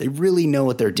over there. They really know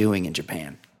what they're doing in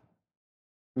Japan.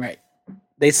 Right.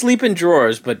 They sleep in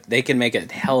drawers, but they can make a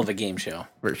hell of a game show.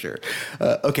 For sure.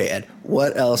 Okay, Ed,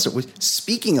 what else?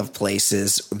 Speaking of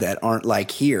places that aren't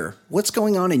like here, what's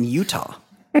going on in Utah?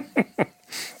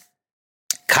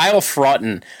 Kyle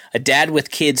Fraughton, a dad with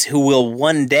kids who will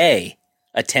one day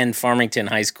attend Farmington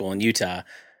High School in Utah,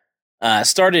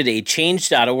 started a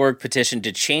Change.org petition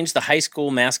to change the high school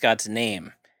mascot's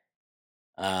name.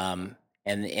 And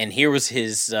here was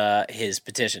his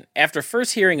petition. After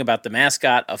first hearing about the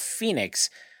mascot of Phoenix,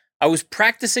 I was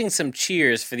practicing some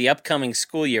cheers for the upcoming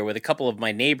school year with a couple of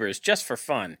my neighbors just for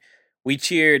fun. We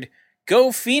cheered,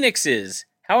 "Go Phoenixes!"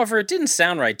 However, it didn't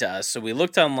sound right to us, so we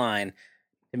looked online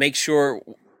to make sure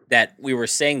that we were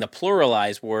saying the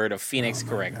pluralized word of Phoenix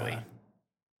correctly. God.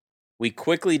 We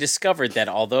quickly discovered that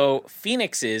although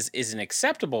Phoenixes is an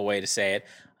acceptable way to say it,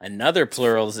 another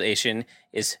pluralization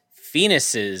is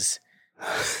Phoenices.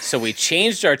 So we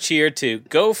changed our cheer to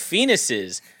 "Go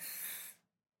Phoenices,"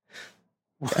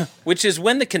 which is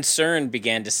when the concern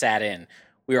began to set in.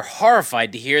 We were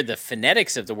horrified to hear the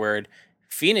phonetics of the word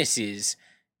Phoenices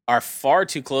are far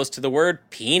too close to the word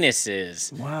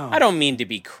penises. Wow. I don't mean to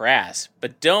be crass,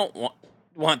 but don't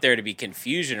want there to be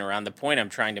confusion around the point I'm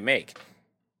trying to make.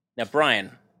 Now,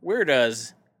 Brian, where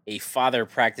does a father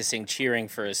practicing cheering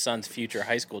for his son's future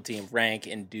high school team rank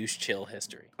in douche chill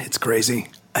history? It's crazy.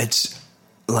 It's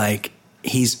like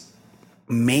he's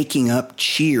making up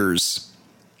cheers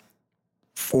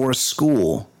for a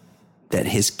school that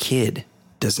his kid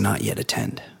does not yet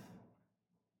attend.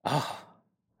 Oh,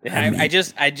 I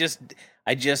just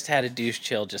had a douche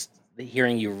chill just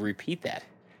hearing you repeat that.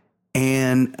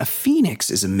 And a phoenix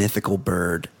is a mythical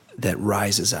bird that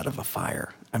rises out of a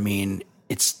fire. I mean,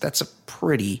 that's a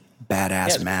pretty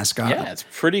badass mascot. Yeah, it's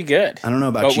pretty good. I don't know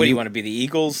about but you. What do you want to be? The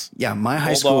Eagles? Yeah, my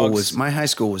high school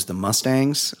was the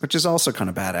Mustangs, which is also kind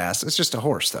of badass. It's just a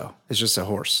horse, though. It's just a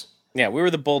horse. Yeah, we were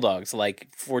the Bulldogs, like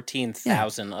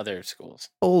 14,000 other schools.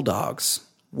 Bulldogs,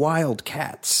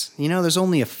 Wildcats. You know, there's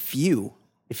only a few.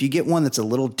 If you get one that's a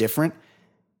little different,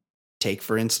 take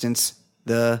for instance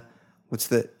the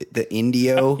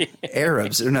Indio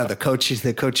Arabs, or no, the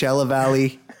Coachella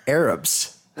Valley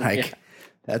Arabs. Like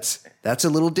that's a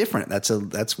little different.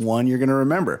 That's one you're going to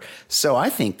remember. So I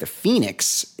think the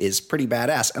Phoenix is pretty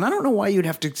badass, and I don't know why you'd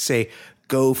have to say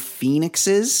go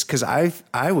Phoenixes, because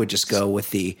I would just go with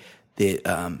the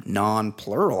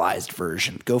non-pluralized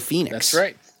version. Go Phoenix. That's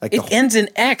right. Like it ends in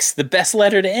X, the best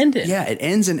letter to end in. Yeah, it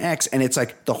ends in X, and it's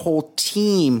like the whole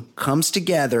team comes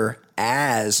together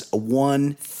as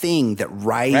one thing that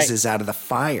rises out of the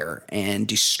fire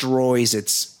and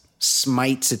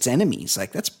smites its enemies.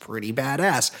 Like, that's pretty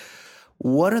badass.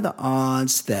 What are the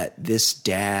odds that this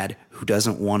dad, who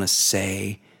doesn't want to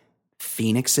say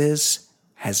Phoenixes,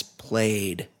 has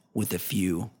played with a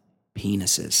few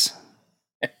penises?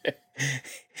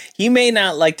 He may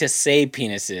not like to say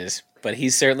penises, but he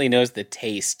certainly knows the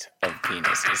taste of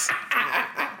penises.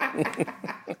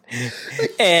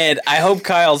 And I hope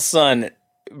Kyle's son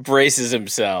braces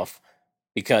himself,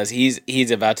 because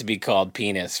he's about to be called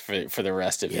penis for the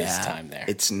rest of his time there.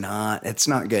 It's not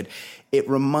good. It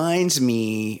reminds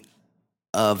me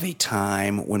of a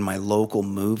time when my local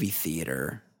movie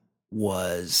theater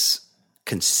was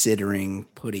considering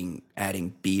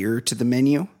adding beer to the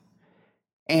menu.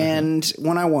 And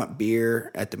when I want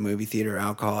beer at the movie theater,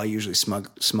 alcohol, I usually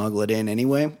smuggle it in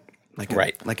anyway, like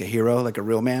a hero, like a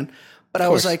real man. But I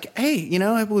was like, hey,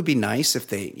 it would be nice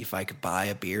if I could buy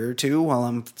a beer or two while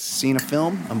I'm seeing a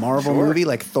film, a Marvel movie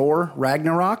like Thor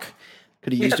Ragnarok.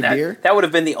 Could have used a beer. That would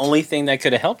have been the only thing that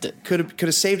could have helped it. Could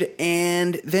have saved it.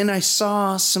 And then I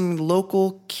saw some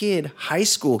local high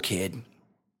school kid,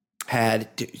 had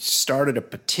started a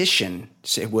petition.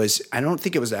 I don't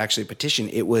think it was actually a petition.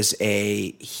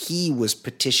 He was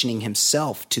petitioning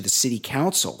himself to the city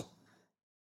council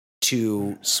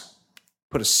to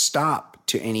put a stop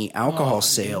to any alcohol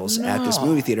sales at this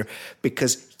movie theater,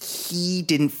 because he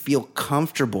didn't feel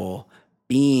comfortable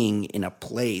being in a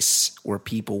place where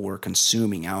people were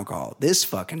consuming alcohol. This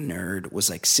fucking nerd was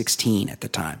like 16 at the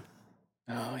time.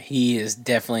 Oh, he is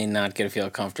definitely not going to feel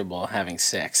comfortable having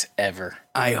sex ever.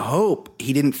 I hope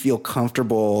he didn't feel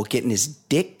comfortable getting his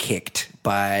dick kicked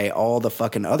by all the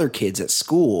fucking other kids at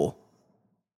school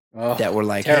that were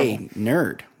like, terrible. Hey,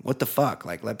 nerd, what the fuck?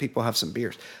 Like, let people have some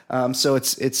beers. So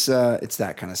it's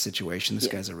that kind of situation. This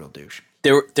guy's a real douche.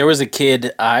 There was a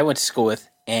kid I went to school with,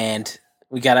 and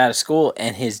we got out of school,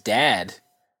 and his dad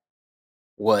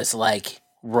was like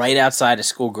right outside of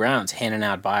school grounds handing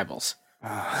out Bibles.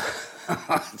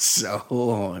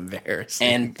 So embarrassing.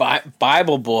 And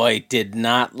Bible Boy did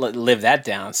not live that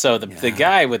down. So the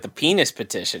guy with the penis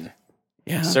petition,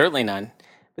 certainly none.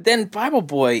 But then Bible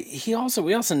Boy, we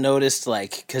also noticed,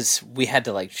 like, because we had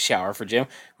to like shower for gym,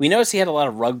 we noticed he had a lot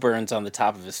of rug burns on the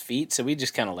top of his feet, so we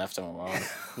just kind of left him alone.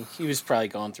 He was probably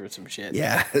going through some shit.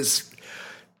 Yeah,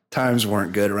 times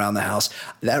weren't good around the house.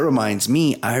 That reminds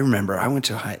me, I remember I went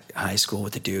to high school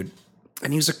with a dude,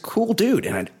 and he was a cool dude,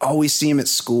 and I'd always see him at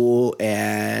school,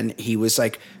 and he was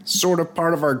like sort of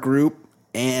part of our group,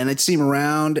 and I'd see him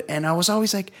around, and I was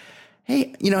always like,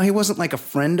 hey, he wasn't like a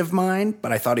friend of mine,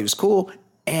 but I thought he was cool.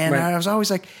 And I was always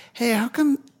like, hey, how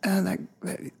come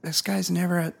this guy's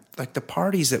never at like the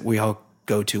parties that we all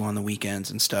go to on the weekends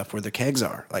and stuff where the kegs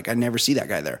are? Like, I never see that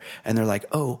guy there. And they're like,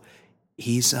 oh,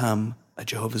 he's a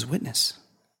Jehovah's Witness.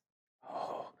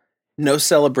 Oh, no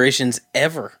celebrations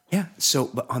ever. Yeah. So,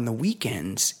 but on the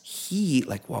weekends,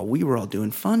 while we were all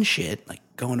doing fun shit, like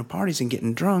going to parties and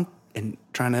getting drunk and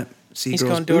trying to see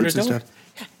girls' boobs and stuff,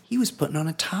 he was putting on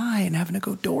a tie and having to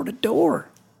go door to door.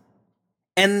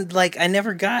 And like, I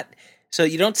never got, so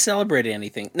you don't celebrate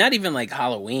anything, not even like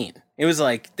Halloween. It was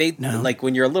like like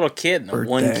when you're a little kid, and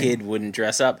one kid wouldn't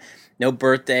dress up, no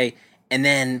birthday. And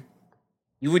then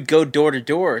you would go door to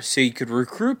door so you could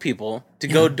recruit people to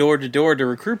go door to door to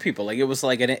recruit people. Like it was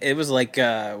like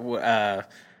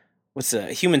what's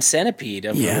a human centipede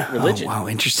of religion. Oh, wow.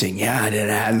 Interesting. Yeah. I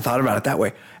hadn't thought about it that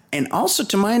way. And also,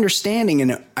 to my understanding,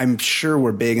 and I'm sure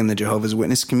we're big in the Jehovah's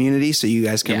Witness community, so you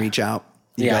guys can reach out.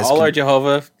 All our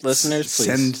Jehovah listeners,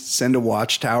 please send a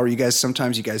watchtower.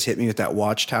 Sometimes you guys hit me with that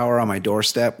watchtower on my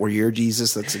doorstep where you're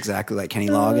Jesus. That's exactly like Kenny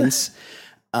Loggins.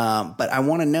 But I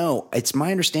want to know, it's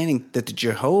my understanding that the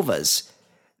Jehovah's,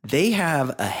 they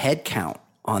have a head count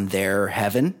on their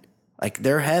heaven. Like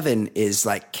their heaven is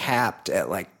like capped at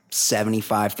like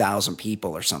 75,000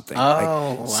 people or something.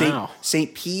 Oh, wow.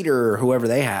 St. Peter or whoever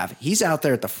they have, he's out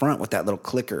there at the front with that little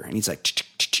clicker, and he's like,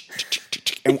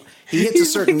 and he hits a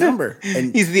certain number.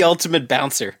 And He's the ultimate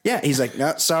bouncer. yeah, he's like,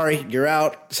 no, sorry, you're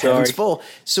out. Heaven's full.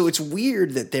 So it's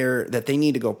weird that they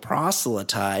need to go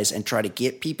proselytize and try to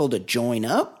get people to join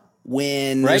up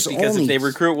when Right, there's because only, if they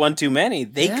recruit one too many,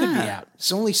 they could be out.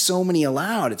 There's only so many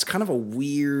allowed. It's kind of a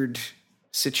weird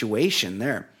situation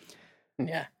there.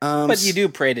 Yeah. But you do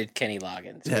pray to Kenny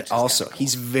Loggins. which is Also, kinda cool.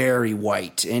 he's very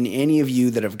white. And any of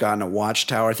you that have gotten a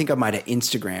Watchtower, I think I might have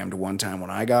Instagrammed one time when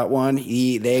I got one.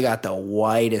 They got the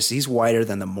whitest. He's whiter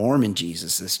than the Mormon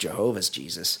Jesus, this Jehovah's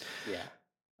Jesus. Yeah.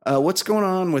 What's going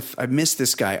on with, I miss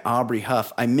this guy, Aubrey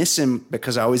Huff. I miss him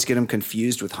because I always get him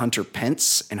confused with Hunter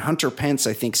Pence. And Hunter Pence,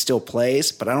 I think, still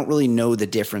plays, but I don't really know the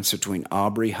difference between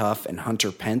Aubrey Huff and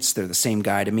Hunter Pence. They're the same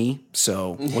guy to me.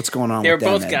 So what's going on They were with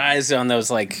them, both Ed? guys on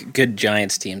those like good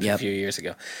Giants teams a few years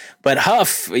ago. But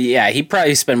Huff, yeah, he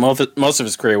probably spent most of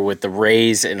his career with the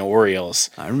Rays and Orioles.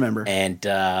 I remember. And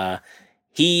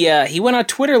he went on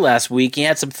Twitter last week. He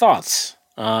had some thoughts.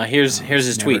 Here's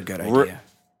his Never a tweet. good idea.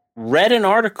 Read an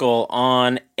article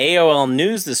on AOL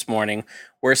News this morning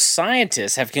where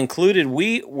scientists have concluded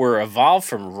we were evolved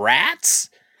from rats.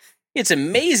 It's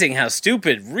amazing how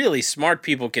stupid really smart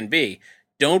people can be.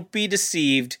 Don't be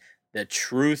deceived. The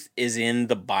truth is in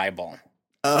the Bible.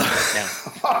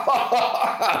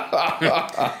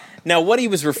 Now, what he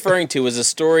was referring to was a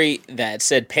story that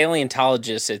said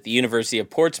paleontologists at the University of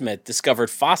Portsmouth discovered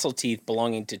fossil teeth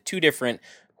belonging to two different,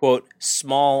 quote,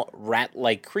 small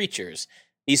rat-like creatures.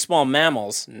 These small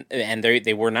mammals, and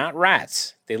they were not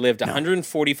rats, they lived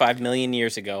 145 million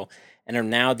years ago and are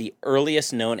now the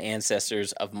earliest known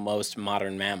ancestors of most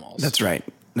modern mammals. That's right.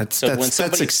 That's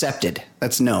somebody- accepted.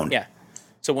 That's known. Yeah.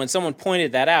 So when someone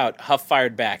pointed that out, Huff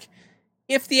fired back.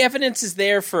 If the evidence is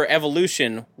there for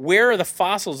evolution, where are the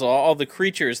fossils of all the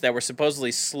creatures that were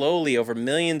supposedly slowly over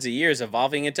millions of years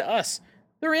evolving into us?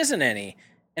 There isn't any.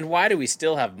 And why do we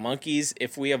still have monkeys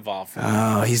if we evolve from them?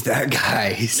 Oh, he's that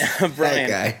guy. He's that Brian.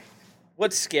 guy.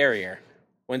 What's scarier?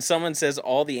 When someone says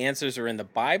all the answers are in the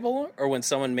Bible, or when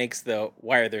someone makes the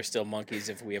why are there still monkeys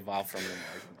if we evolve from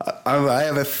them? I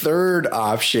have a third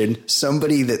option.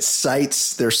 Somebody that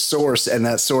cites their source, and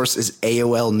that source is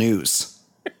AOL News.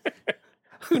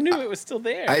 Who knew it was still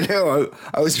there? I know.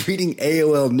 I was reading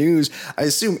AOL News. I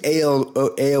assume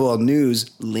AOL News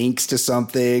links to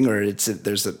something, or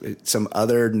there's some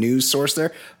other news source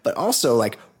there. But also,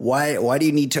 like, why do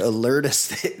you need to alert us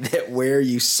that where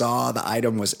you saw the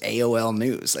item was AOL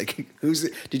News? Like,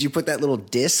 did you put that little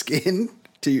disc in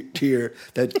to your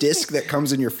that disc that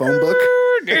comes in your phone book?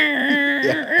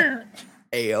 Yeah.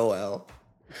 AOL.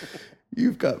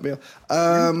 You've got mail.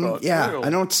 Yeah,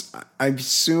 I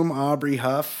assume Aubrey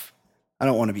Huff. I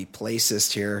don't want to be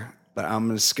placist here, but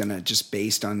I'm just going to, just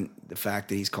based on the fact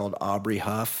that he's called Aubrey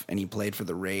Huff and he played for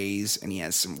the Rays and he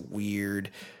has some weird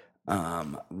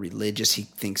religious, he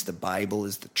thinks the Bible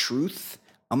is the truth.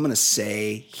 I'm going to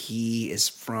say he is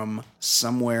from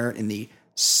somewhere in the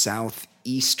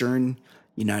southeastern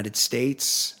United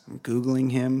States. I'm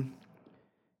Googling him.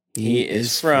 He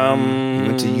is from... He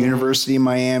went to University of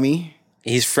Miami.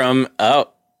 He's from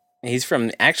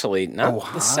actually not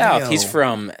Ohio. the South. He's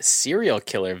from Serial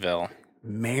Killerville.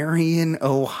 Marion,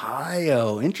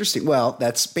 Ohio. Interesting. Well,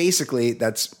 that's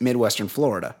Midwestern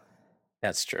Florida.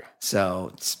 That's true.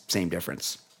 So it's same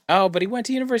difference. Oh, but he went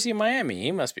to University of Miami.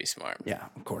 He must be smart. Yeah,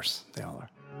 of course. They all are.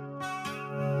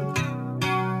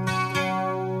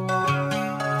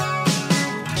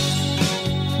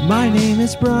 My name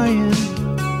is Brian.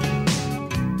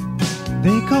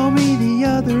 They call me the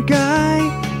other guy.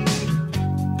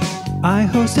 I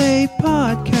host a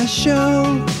podcast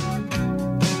show.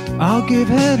 I'll give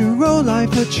hetero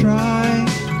life a try.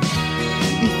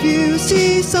 If you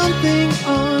see something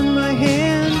on my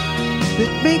hand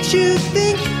that makes you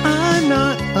think I'm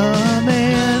not a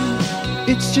man,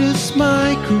 it's just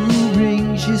my cool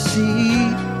rings, you see.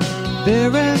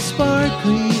 They're as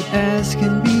sparkly as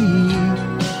can be.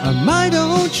 I might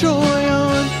own Troy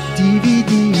on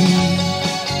DVD.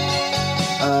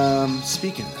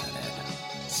 Speaking of that,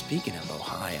 Ed, speaking of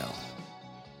Ohio,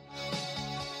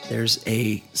 there's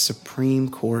a Supreme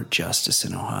Court justice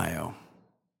in Ohio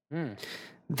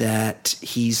that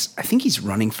I think he's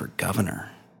running for governor.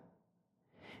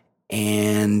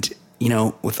 And,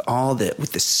 with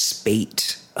the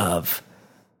spate of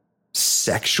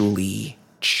sexually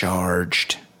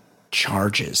charged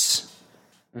charges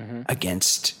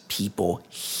against people,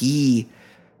 he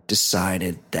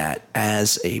decided that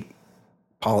as a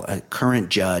current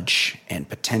judge and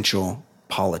potential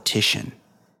politician,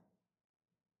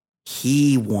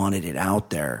 he wanted it out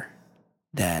there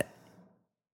that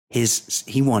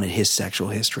he wanted his sexual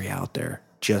history out there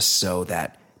just so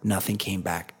that nothing came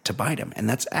back to bite him. And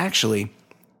that's actually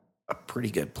a pretty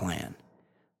good plan.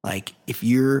 Like if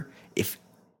you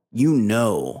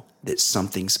know that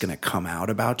something's going to come out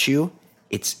about you,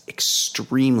 it's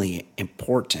extremely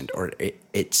important, or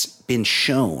it's been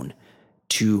shown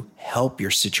to help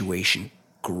your situation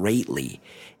greatly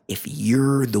if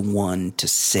you're the one to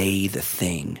say the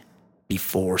thing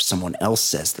before someone else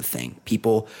says the thing.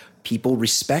 People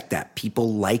respect that.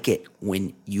 People like it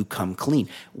when you come clean.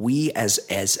 We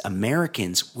as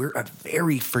Americans, we're a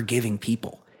very forgiving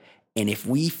people. And if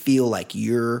we feel like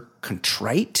you're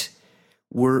contrite,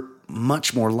 we're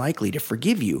much more likely to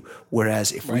forgive you.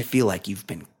 Whereas if we feel like you've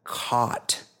been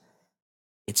caught,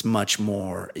 it's much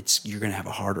more, you're going to have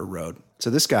a harder road. So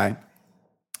this guy.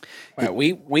 Right,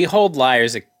 we hold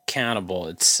liars accountable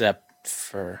except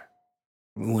for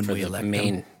when we elect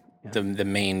the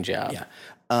main job. Yeah.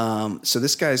 So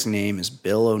this guy's name is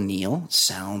Bill O'Neill.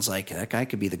 Sounds like that guy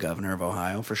could be the governor of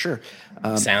Ohio for sure.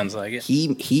 Sounds like it.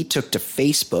 He took to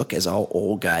Facebook, as all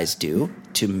old guys do,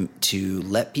 to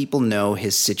let people know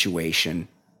his situation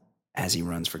as he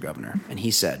runs for governor. And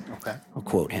he said, okay, I'll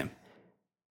quote him: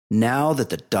 "Now that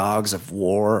the dogs of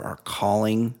war are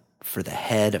calling for the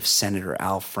head of Senator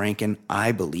Al Franken,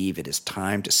 I believe it is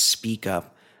time to speak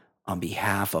up on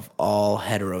behalf of all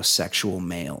heterosexual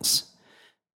males.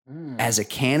 As a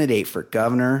candidate for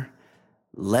governor,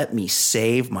 let me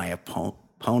save my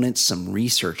opponents some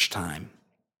research time.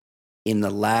 In the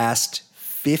last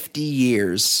 50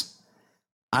 years,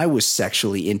 I was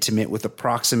sexually intimate with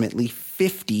approximately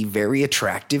 50 very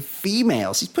attractive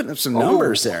females." He's putting up some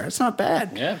numbers there. It's not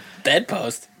bad. Yeah,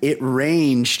 bedpost. It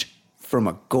ranged from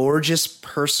a gorgeous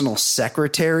personal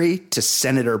secretary to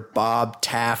Senator Bob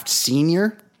Taft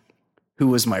Sr., who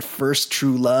was my first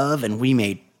true love, and we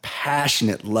made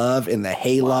passionate love in the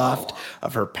hayloft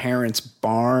of her parents'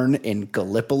 barn in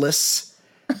Gallipolis.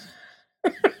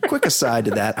 Quick aside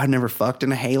to that, I've never fucked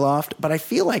in a hayloft, but I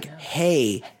feel like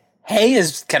hay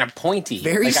is kind of pointy.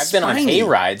 Very like I've been on spiny. hay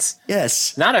rides.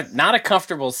 Yes. Not a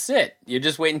comfortable sit. You're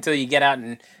just waiting until you get out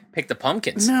and pick the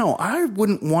pumpkins. No, I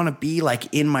wouldn't want to be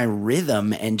like in my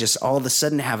rhythm and just all of a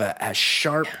sudden have a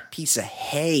sharp piece of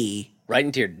hay right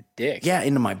into your dick. Yeah,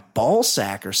 into my ball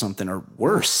sack or something, or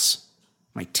worse,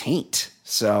 my taint.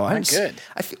 So I'm good.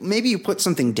 I feel, maybe you put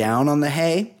something down on the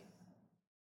hay.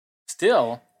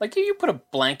 Still, like you put a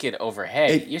blanket over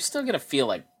hay, you're still gonna feel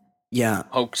like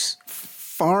pokes.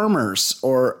 Farmers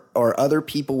or other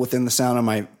people within the sound of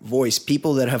my voice,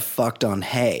 people that have fucked on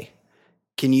hay.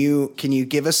 Can you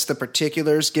give us the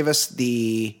particulars? Give us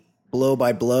the blow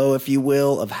by blow, if you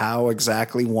will, of how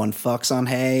exactly one fucks on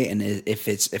hay, and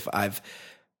if I've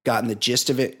gotten the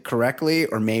gist of it correctly,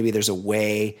 or maybe there's a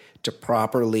way to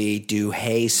properly do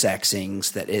hay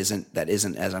sexings that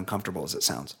isn't as uncomfortable as it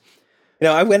sounds. You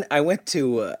know, I went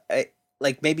to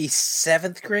like maybe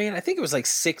 7th grade. I think it was like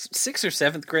 6th or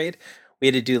 7th grade. We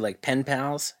had to do like pen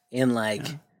pals in like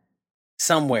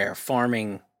somewhere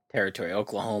farming territory,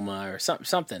 Oklahoma or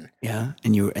something. Yeah,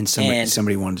 and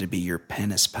somebody wanted to be your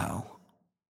penis pal.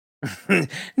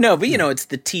 No, but you know, it's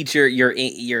the teacher, your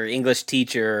English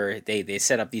teacher. They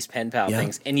set up these pen pal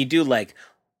things, and you do like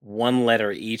one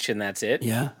letter each, and that's it.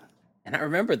 Yeah. And I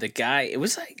remember the guy. It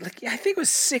was like I think it was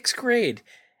 6th grade,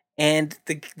 and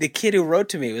the kid who wrote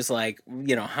to me was like,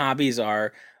 you know, hobbies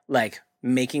are like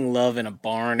making love in a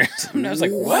barn or something. I was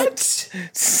like, what?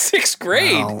 6th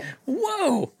grade? Wow.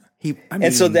 Whoa.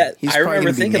 And so that I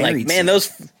remember thinking like, man,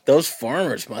 those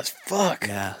farmers must fuck.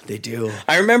 Yeah, they do.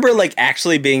 I remember like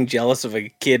actually being jealous of a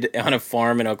kid on a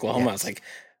farm in Oklahoma. I was like,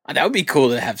 oh, that would be cool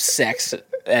to have sex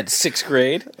at 6th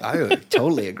grade. I would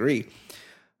totally agree.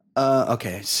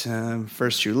 Okay, so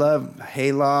first true love,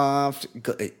 hayloft,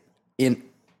 in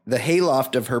the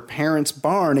hayloft of her parents'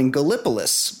 barn in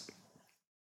Gallipolis.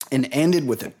 And ended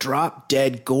with a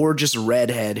drop-dead, gorgeous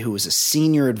redhead who was a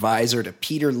senior advisor to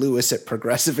Peter Lewis at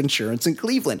Progressive Insurance in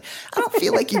Cleveland. I don't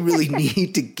feel like you really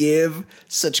need to give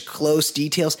such close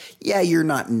details. Yeah, you're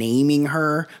not naming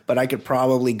her, but I could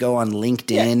probably go on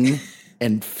LinkedIn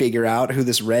and figure out who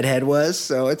this redhead was.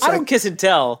 So it's I don't kiss and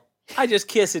tell. I just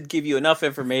kiss and give you enough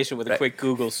information with a quick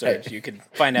Google search. You can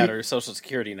find out her social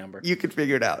security number. You can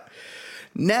figure it out.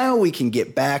 Now we can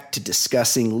get back to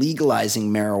discussing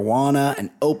legalizing marijuana and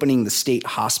opening the state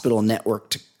hospital network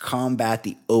to combat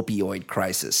the opioid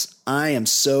crisis. I am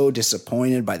so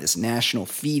disappointed by this national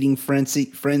feeding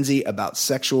frenzy about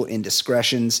sexual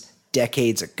indiscretions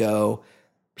decades ago.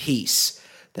 Peace.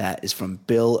 That is from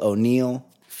Bill O'Neill,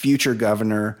 future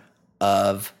governor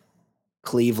of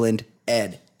Cleveland.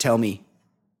 Ed, tell me,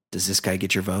 does this guy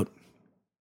get your vote?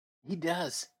 He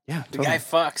does. Yeah, The guy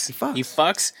fucks. He fucks. He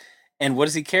fucks. And what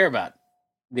does he care about?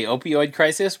 The opioid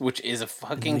crisis, which is a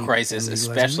fucking crisis,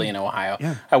 especially in Ohio.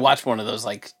 Yeah. I watched one of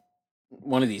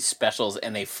these specials,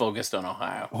 and they focused on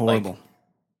Ohio. Horrible.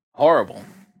 Horrible.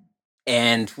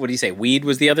 And what do you say? Weed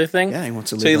was the other thing? Yeah, he wants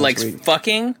to So he legalize likes weed.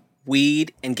 fucking,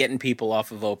 weed, and getting people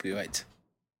off of opioids.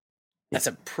 That's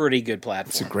a pretty good platform.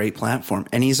 It's a great platform.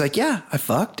 And he's like, yeah, I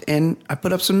fucked and I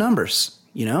put up some numbers.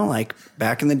 You know, like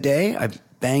back in the day, I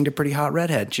banged a pretty hot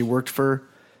redhead. She worked for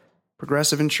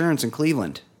Progressive Insurance in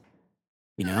Cleveland.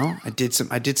 You know, I did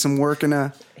some work in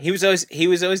a. He was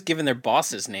always given their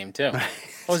boss's name too.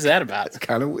 What was that about? It's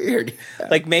kind of weird.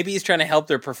 Like maybe he's trying to help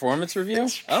their performance review.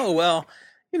 Oh well,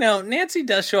 you know, Nancy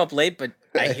does show up late, but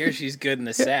I hear she's good in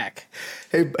the sack.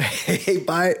 Hey,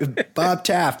 Bob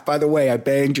Taft. By the way, I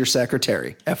banged your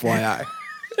secretary. FYI.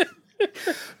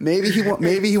 Maybe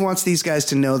he wants these guys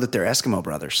to know that they're Eskimo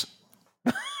brothers.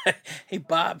 Hey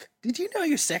Bob, did you know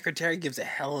your secretary gives a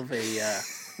hell of a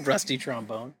rusty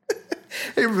trombone?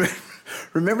 Hey,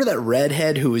 remember that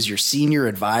redhead who was your senior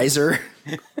advisor?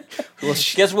 Well,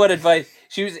 Guess what advice?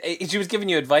 She was giving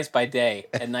you advice by day.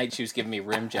 At night, she was giving me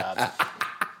rim jobs.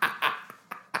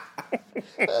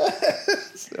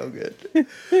 So good.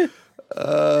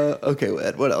 Okay,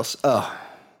 Ed, what else? Oh,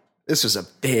 this was a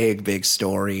big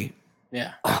story.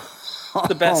 Yeah.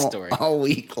 The best story. All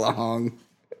week long.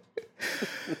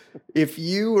 If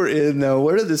you were in,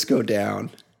 where did this go down?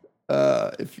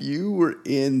 If you were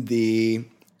in the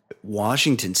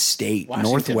Washington State,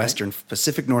 Northwestern,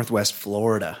 Pacific Northwest,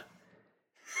 Florida,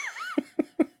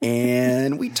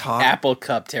 and we talk Apple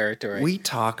Cup territory. We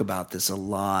talk about this a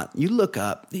lot. You look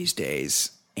up these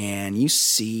days and you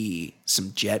see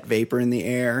some jet vapor in the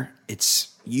air.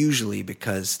 It's usually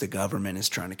because the government is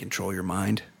trying to control your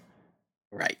mind.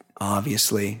 Right.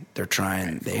 Obviously, they're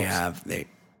trying.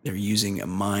 They're using a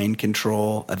mind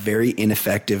control, a very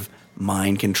ineffective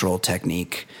mind control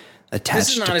technique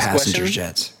attached to passenger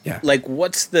jets. Yeah. Like,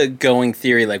 what's the going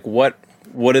theory? Like, what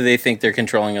do they think they're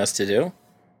controlling us to do?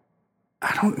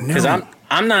 I don't know. Because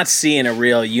I'm not seeing a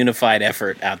real unified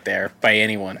effort out there by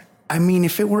anyone. I mean,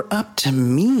 if it were up to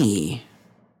me,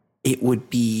 it would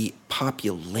be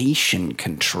population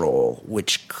control,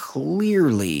 which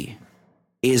clearly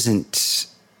isn't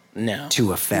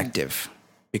too effective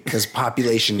because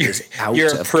population is out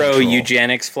You're of a pro control.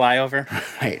 eugenics flyover?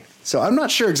 Right. So I'm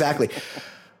not sure exactly.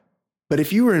 But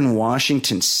if you were in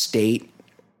Washington State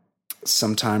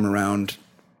sometime around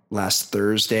last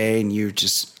Thursday and you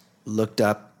just looked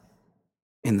up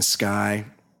in the sky,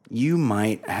 you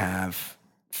might have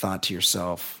thought to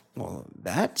yourself, well,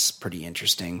 that's pretty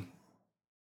interesting,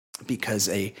 because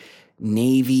a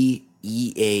Navy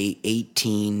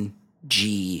EA-18G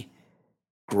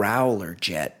Growler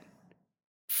jet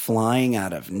flying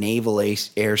out of Naval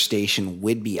Air Station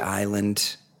Whidbey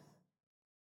Island,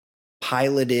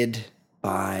 piloted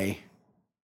by,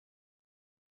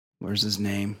 where's his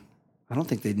name? I don't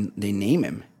think they name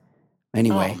him.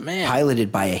 Anyway,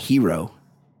 piloted by a hero.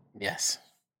 Yes.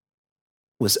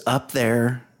 Was up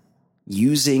there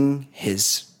getting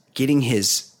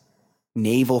his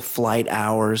naval flight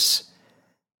hours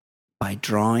by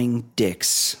drawing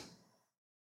dicks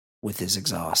with his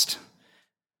exhaust.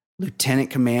 Lieutenant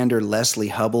Commander Leslie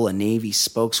Hubble, a Navy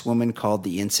spokeswoman, called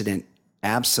the incident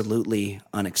absolutely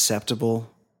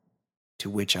unacceptable, to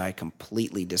which I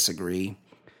completely disagree.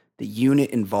 The unit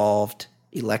involved,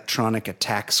 Electronic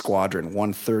Attack Squadron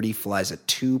 130, flies a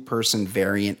two-person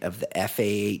variant of the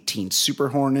FA-18 Super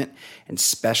Hornet and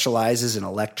specializes in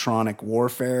electronic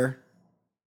warfare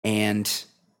and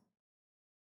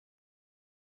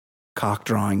cock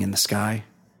drawing in the sky.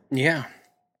 Yeah.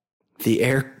 The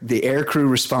air crew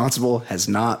responsible has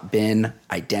not been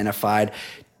identified.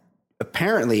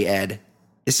 Apparently, Ed,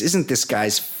 this isn't this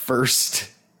guy's first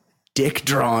dick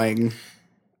drawing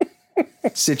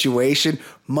situation,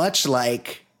 much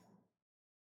like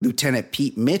Lieutenant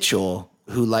Pete Mitchell,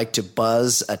 who liked to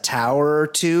buzz a tower or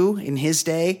two in his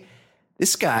day.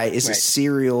 This guy is a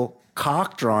serial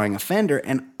cock drawing offender,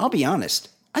 and I'll be honest,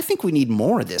 I think we need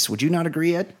more of this. Would you not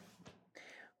agree, Ed?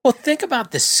 Well, think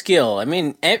about the skill. I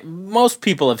mean, most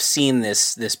people have seen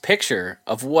this picture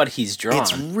of what he's drawn.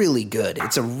 It's really good.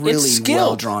 It's a really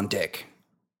well-drawn dick.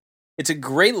 It's a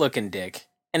great-looking dick,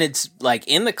 and it's like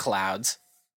in the clouds.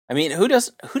 I mean, who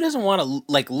doesn't want to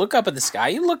like look up at the sky?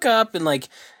 You look up and like,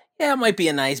 yeah, it might be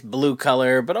a nice blue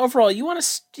color, but overall, you want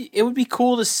to. It would be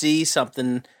cool to see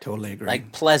something totally agree,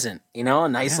 like pleasant, you know, a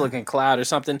nice looking cloud or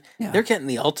something. Yeah. They're getting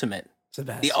the ultimate. It's the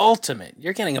best. The ultimate.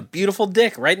 You're getting a beautiful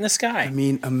dick right in the sky. I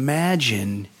mean,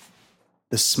 imagine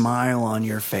the smile on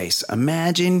your face.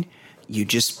 Imagine you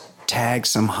just tag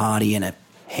some hottie in a,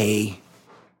 hey,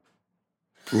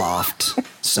 loft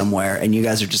somewhere, and you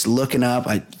guys are just looking up.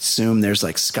 I assume there's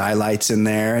like skylights in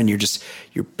there, and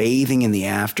you're bathing in the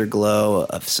afterglow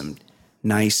of some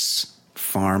nice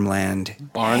farmland.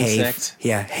 Barn sex.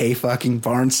 Yeah, hay fucking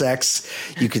barn sex.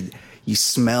 You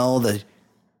smell the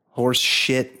horse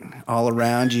shit all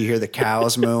around you. You hear the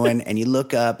cows mooing, and you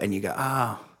look up and you go,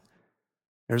 oh,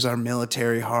 there's our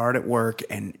military hard at work.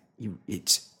 And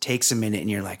it takes a minute, and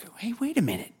you're like, hey, wait a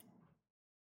minute.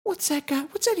 What's that guy?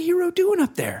 What's that hero doing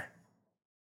up there?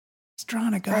 He's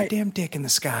drawing a goddamn dick in the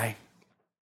sky.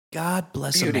 God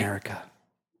bless America.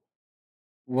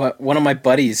 One of my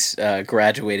buddies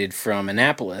graduated from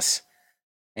Annapolis,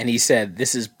 and he said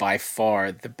this is by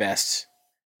far the best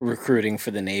recruiting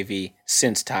for the Navy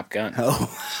since Top Gun.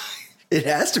 Oh, it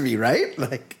has to be, right?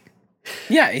 Like,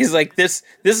 yeah, he's like, this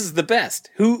is the best.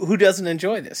 Who doesn't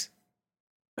enjoy this?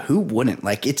 Who wouldn't?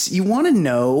 Like, you want to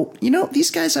know,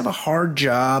 these guys have a hard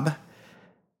job.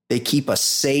 They keep us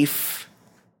safe.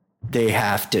 They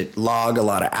have to log a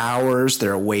lot of hours.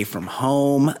 They're away from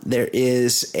home.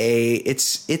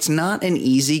 It's not an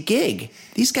easy gig.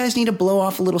 These guys need to blow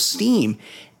off a little steam.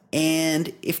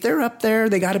 And if they're up there,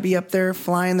 they got to be up there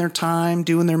flying their time,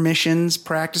 doing their missions,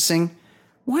 practicing.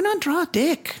 Why not draw a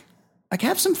dick? Like,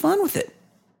 have some fun with it.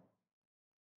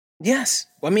 Yes.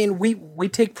 I mean, we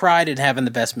take pride in having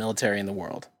the best military in the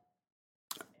world.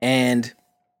 And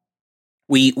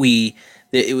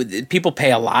people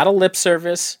pay a lot of lip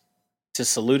service to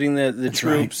saluting the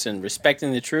troops and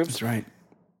respecting the troops. That's right.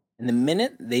 And the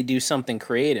minute they do something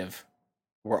creative,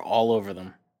 we're all over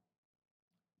them.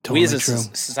 Totally we as a true.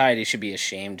 society should be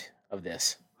ashamed of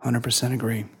this. 100%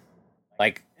 agree.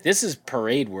 Like, this is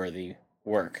parade-worthy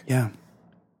work. Yeah.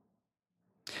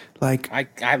 Like,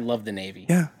 I love the Navy.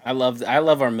 Yeah. I love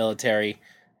our military,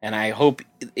 and I hope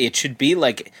it should be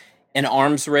like an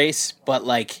arms race, but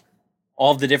like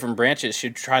all of the different branches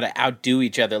should try to outdo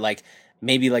each other. Like,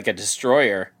 maybe like a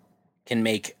destroyer can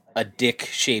make a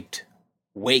dick-shaped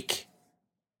wake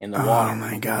in the water. Oh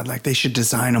my God. Like, they should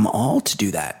design them all to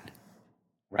do that.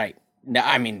 Right. Now,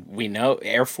 I mean, we know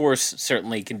Air Force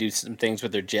certainly can do some things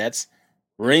with their jets.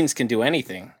 Marines can do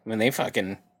anything. I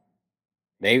mean,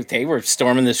 they were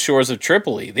storming the shores of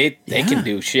Tripoli. They can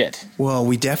do shit. Well,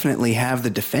 we definitely have the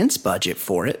defense budget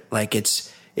for it. Like,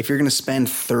 if you're going to spend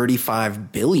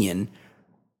 $35 billion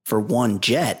for one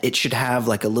jet, it should have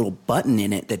like a little button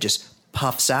in it that just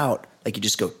puffs out. Like, you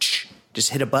just go,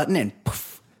 just hit a button and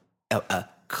poof,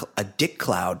 a dick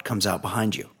cloud comes out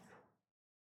behind you.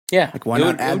 Yeah. Like, why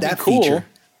not add that feature?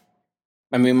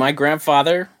 I mean, my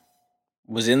grandfather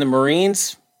was in the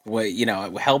Marines,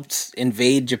 helped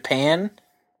invade Japan,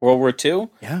 World War II.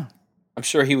 Yeah. I'm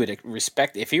sure he would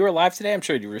respect, if he were alive today, I'm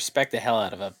sure he'd respect the hell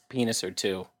out of a penis or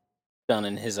two done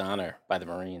in his honor by the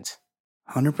Marines.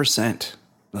 100%.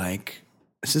 Like,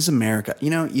 this is America.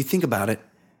 You think about it.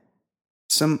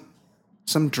 Some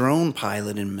drone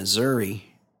pilot in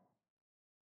Missouri,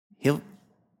 he'll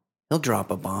drop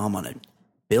a bomb on a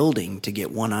building to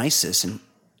get one ISIS, and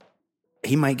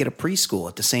he might get a preschool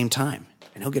at the same time,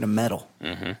 and he'll get a medal.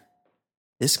 Mm-hmm.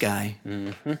 This guy,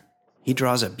 he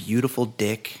draws a beautiful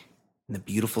dick in the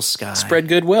beautiful sky. Spread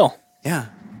goodwill. Yeah.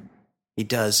 He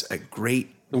does a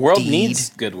great The world deed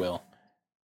needs goodwill.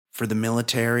 for the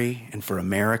military and for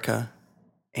America,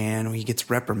 and he gets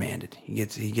reprimanded.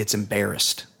 He gets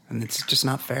embarrassed, and it's just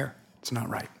not fair. It's not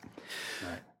right.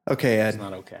 Okay, Ed. It's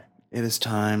not okay. It is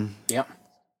time. Yep.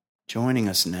 Joining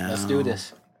us now. Let's do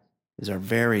this. Is our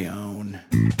very own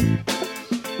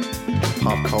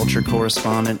pop culture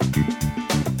correspondent.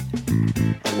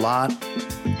 A lot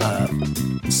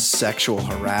of sexual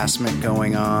harassment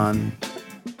going on.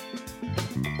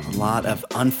 A lot of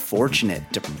unfortunate,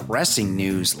 depressing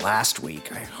news last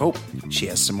week. I hope she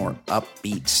has some more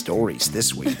upbeat stories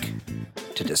this week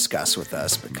to discuss with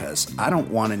us, because I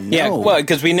don't want to know. Yeah, well,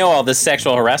 because we know all the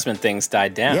sexual harassment things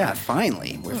died down. Yeah,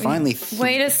 finally. We're finally...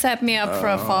 Way to set me up for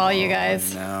a fall, you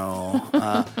guys. No.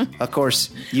 Of course,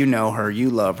 you know her. You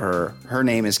love her. Her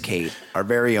name is Kate, our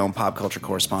very own pop culture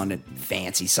correspondent,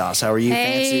 Fancy Sauce. How are you,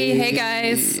 Fancy? Hey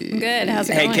guys. I'm good. How's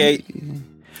it Hey, going? Kate.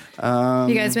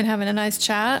 You guys been having a nice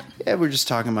chat? Yeah, we're just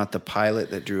talking about the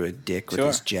pilot that drew a dick with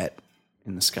his jet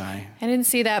in the sky. I didn't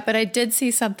see that, but I did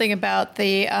see something about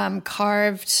the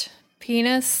carved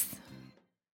penis.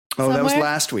 Oh, that was Somewhere?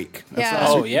 last week. That's Yeah. last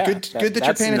Oh, week. yeah. Good that you're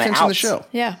That's paying in the attention to the Alps. show.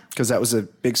 Yeah. Because that was a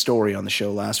big story on the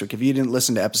show last week. If you didn't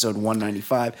listen to episode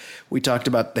 195, we talked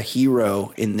about the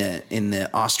hero in the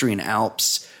Austrian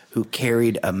Alps who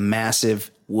carried a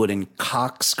massive wooden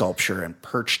cock sculpture and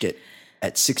perched it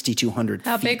at 6,200 feet.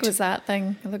 How big was that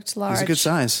thing? It looked large. It was a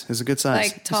good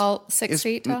size. Like tall, 6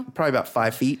 feet tall? Probably about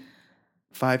 5 feet.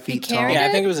 5 feet tall. carried Yeah, I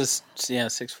it? think it was a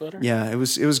 6 footer. Yeah, it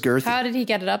was girthy. How did he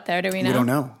get it up there? Do we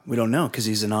know? We don't know because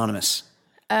he's anonymous.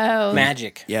 Oh,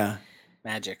 Magic. Yeah.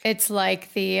 Magic. it's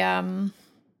like the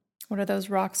what are those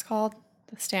rocks called?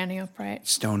 The standing upright.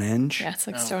 Stonehenge. Yeah, it's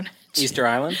like Stonehenge. Easter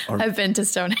Island. I've been to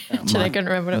Stonehenge and I couldn't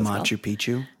remember what it was Machu called.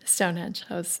 Picchu. Stonehenge.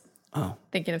 I was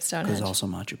thinking of Stonehenge. There's also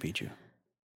Machu Picchu.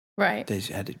 Right. They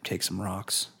had to take some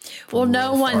rocks. Well, from no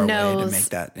really one far away knows to make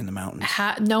that in the mountains.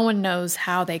 no one knows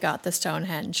how they got the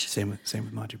Stonehenge. Same with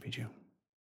Machu Picchu.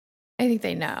 I think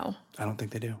they know. I don't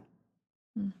think they do.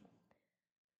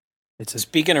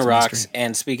 Speaking of it's a rocks mystery.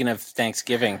 and speaking of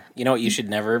Thanksgiving, you know what you should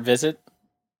never visit?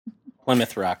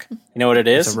 Plymouth Rock. You know what it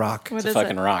is? It's a rock. What It's a is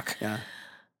fucking it? rock. Yeah.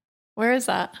 Where is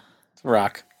that? It's a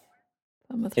rock.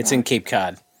 Plymouth It's Rock. in Cape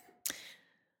Cod.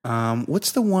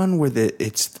 What's the one where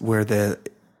where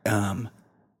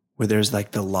there's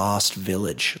like the lost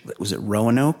village? Was it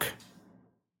Roanoke?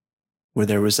 Where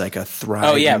there was like a thriving.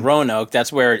 Oh yeah, Roanoke.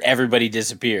 That's where everybody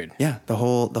disappeared. Yeah, the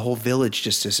whole village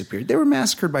just disappeared. They were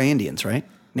massacred by Indians, right?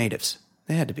 Natives.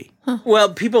 They had to be.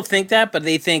 Well, people think that, but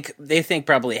they think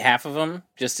probably half of them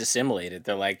just assimilated.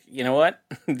 They're like, you know what?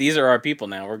 These are our people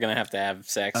now. We're gonna have to have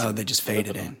sex. Oh, they just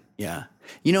faded in. Yeah.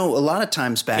 You know, a lot of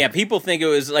times back. Yeah, people think it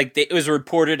was like it was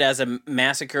reported as a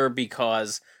massacre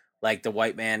because like the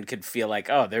white man could feel like,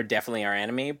 oh, they're definitely our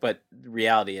enemy. But the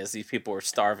reality is these people were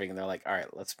starving, and they're like, all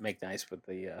right, let's make nice with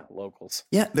the locals.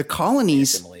 Yeah, the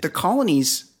colonies assimilated.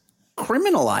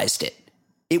 criminalized it.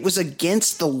 It was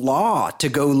against the law to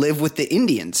go live with the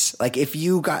Indians. Like if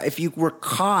you were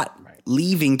caught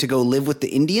leaving to go live with the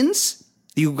Indians,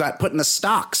 you got put in the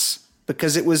stocks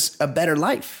because it was a better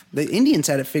life. The Indians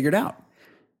had it figured out.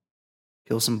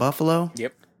 Kill some buffalo,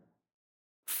 Yep.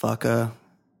 fuck a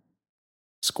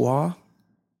squaw.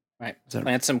 Right. that-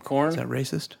 Plant some corn. Is that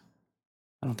racist?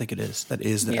 I don't think it is. That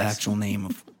is the Yes. actual name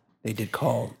of. They did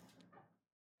call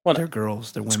Well, their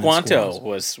girls, their women. Squanto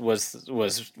squaws.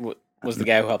 was the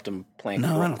guy who helped him plant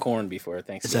No, I don't- corn before Is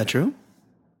Thanksgiving. that true?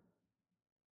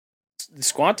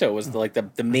 Squanto was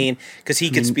the main because he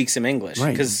could speak some English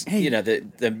right. because Hey.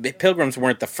 the Pilgrims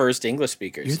weren't the first English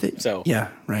speakers, so Yeah,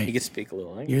 right. he could speak a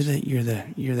little English. You're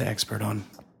the expert on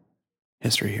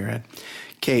history here, Ed.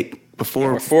 Kate,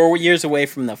 before We're 4 years away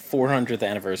from the 400th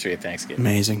anniversary of Thanksgiving.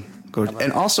 amazing. Go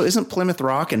and also isn't Plymouth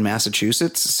Rock in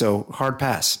Massachusetts? So hard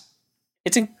pass.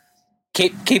 It's in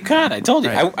Cape Cod. I told you,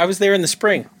 Right. I was there in the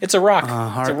spring. It's a rock.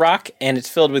 hard- It's a rock, and it's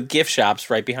filled with gift shops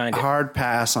right behind it. Hard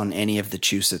pass on any of the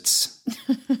Chusets.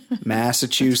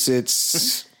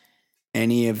 Massachusetts,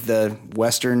 any of the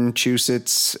Western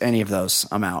Chusets, any of those.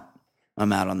 I'm out.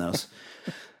 I'm out on those.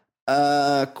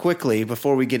 Quickly,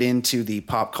 before we get into the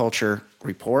pop culture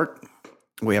report,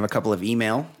 we have a couple of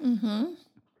email.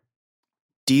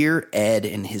 Dear Ed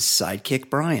and his sidekick,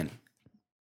 Brian.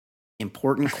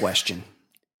 Important question.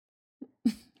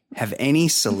 Have any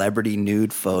celebrity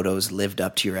nude photos lived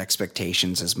up to your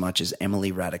expectations as much as Emily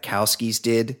Ratajkowski's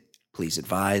did? Please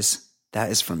advise.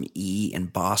 That is from E in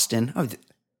Boston. Oh,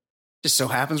 just so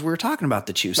happens we were talking about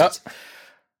the Chusets.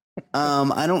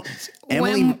 I don't.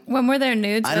 Emily. When were there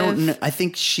nudes? I don't of know. I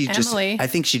think she Emily? I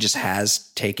think she just has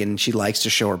taken. She likes to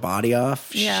show her body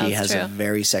off. Yeah, she that's has a true.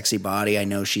 very sexy body. I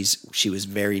know she was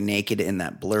very naked in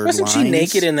that blurred. Wasn't she lines.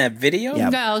 naked in that video? Yeah.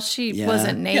 No, she Yeah.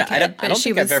 wasn't naked. Yeah, I don't but she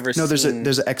think was. I've ever No, seen.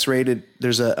 there's a X-rated.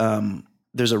 There's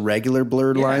a regular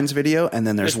blurred Yeah. lines video, and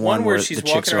then there's one where where she's the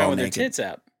chicks walking are all around with her naked. tits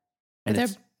out. And They're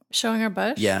it's- showing her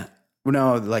bush. yeah, well,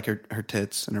 no, like her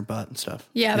tits and her butt and stuff.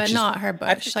 Yeah, It's but just- not her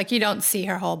bush. Like you don't see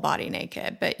her whole body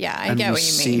naked. But yeah, I and get you what you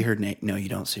see mean. her naked. No, you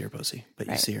don't see her pussy, but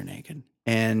you Right. see her naked.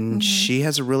 And she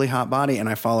has a really hot body, and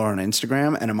I follow her on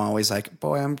Instagram, and I'm always like,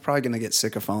 boy, I'm probably going to get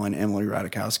sick of following Emily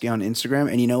Ratajkowski on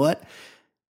Instagram. And you know what?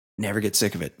 Never get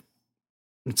sick of it.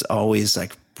 It's always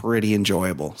like pretty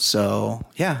enjoyable. So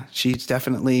yeah, she's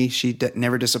definitely,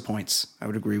 never disappoints. I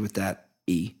would agree with that.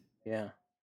 E, Yeah.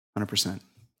 100%.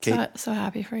 Kate, So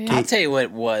happy for you. I'll tell you what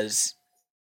it was.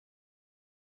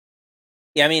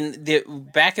 Yeah, I mean,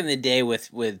 back in the day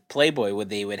with Playboy, when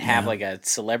they would have Yeah. like a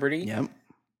celebrity, yep.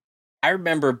 I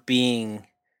remember being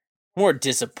more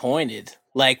disappointed.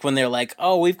 Like when they're like,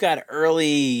 "Oh, we've got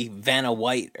early Vanna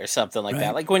White" or something like Right.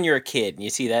 that. Like when you're a kid and you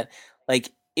see that,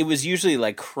 like it was usually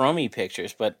like crummy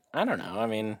pictures. But I don't know. I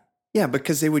mean, Yeah,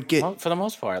 because they would get, for the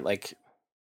most part, like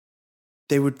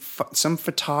some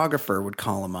photographer would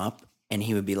call him up and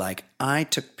he would be like, I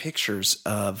took pictures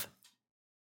of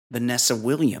Vanessa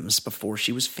Williams before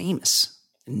she was famous.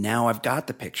 And now I've got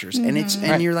the pictures. And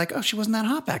Right. you're like, oh, she wasn't that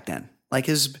hot back then. Like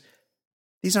these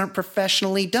aren't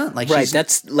professionally done. Like right. she's,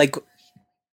 That's like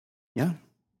yeah.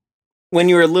 when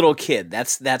you're a little kid,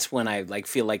 that's when I like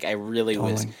feel like I really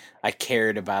Totally. I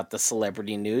cared about the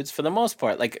celebrity nudes for the most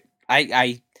part. Like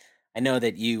I know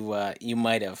that you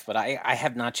might have, but I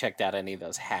have not checked out any of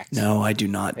those hacks. No, I do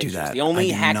not do pictures. that. The only I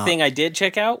do hack not- thing I did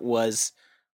check out was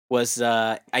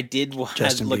I did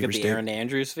Justin look at Bieber's the dick. Erin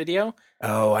Andrews video.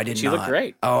 Oh, I did She not. looked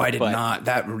great, Oh, I did but- not.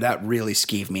 That really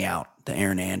skeeved me out. The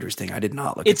Erin Andrews thing. I did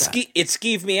not look at that. It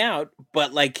skeeved me out,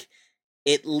 but like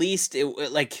at least it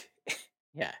like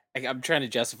yeah, I'm trying to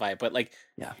justify it, but like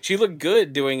Yeah. she looked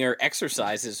good doing her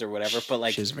exercises or whatever. But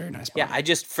like She has a very nice body. yeah, I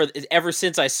just ever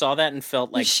since I saw that and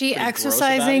felt like Is she pretty gross about it.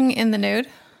 exercising in the nude?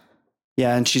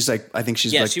 Yeah, and she's like, I think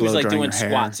she's Yeah, like she was blow like drying doing her hair.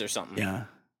 squats or something. Yeah.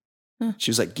 Huh. She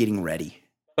was like getting ready.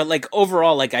 But like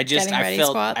overall, like I Getting ready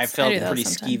felt squats? I I felt do those pretty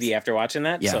sometimes. skeevy after watching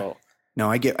that. Yeah. So No,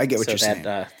 I get what so you're saying.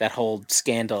 that whole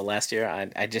scandal last year,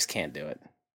 I just can't do it.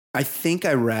 I think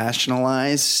I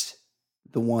rationalized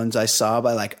the ones I saw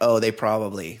by like, oh, they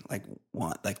probably like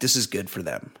want like this is good for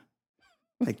them.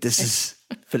 Like this is,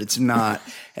 but it's not.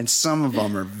 And some of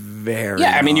them are very.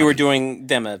 Yeah, I mean, you were naughty. doing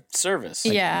them a service.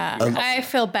 Yeah, I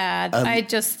feel bad. I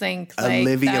just think like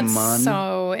Olivia that's Munn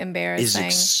so is embarrassing.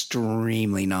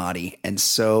 extremely naughty, and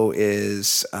so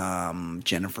is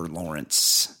Jennifer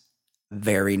Lawrence.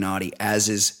 Very naughty, as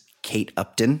is Kate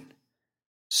Upton.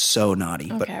 So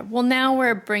naughty. Okay, well now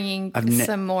we're bringing I've ne-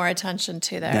 some more attention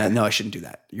to But there. no, I shouldn't do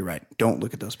that. You're right. Don't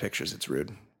look at those pictures. It's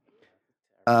rude.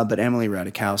 But Emily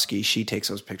Ratajkowski, she takes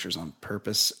those pictures on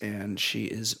purpose, and she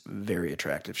is very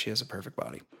attractive. She has a perfect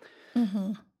body.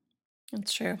 Mm-hmm.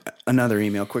 That's true. Another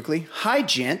email quickly. Hi,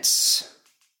 gents.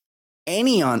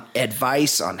 Any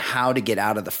advice on how to get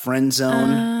out of the friend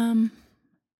zone?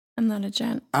 I'm not a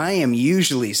gent. I am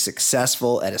usually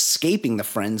successful at escaping the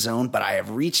friend zone, but I have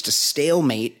reached a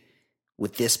stalemate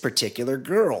with this particular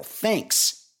girl.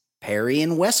 Thanks, Perry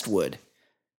in Westwood.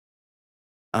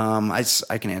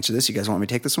 I can answer this. You guys want me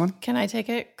to take this one? Can I take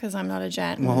it? Because I'm not a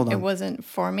gent. Well, hold on. It wasn't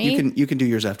for me. You can do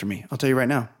yours after me. I'll tell you right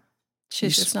now.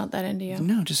 She's you just not that into you.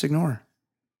 No, just ignore her.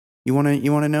 You want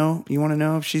to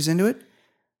know if she's into it?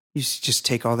 You just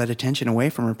take all that attention away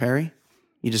from her, Perry.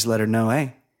 You just let her know,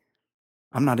 hey,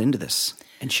 I'm not into this,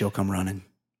 and she'll come running.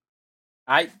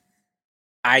 I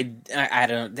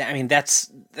don't. I mean,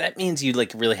 that means you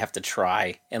like really have to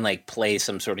try and like play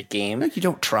some sort of game. No, you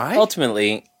don't try.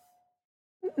 Ultimately,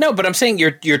 no. But I'm saying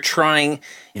you're trying.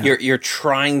 Yeah. You're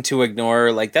trying to ignore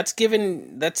her. Like that's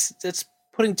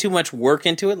putting too much work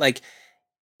into it. Like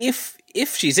if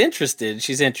she's interested,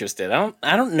 she's interested.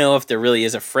 I don't know if there really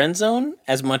is a friend zone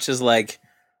as much as like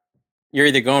you're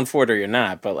either going for it or you're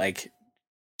not. But like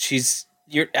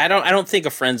I don't think a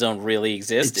friend zone really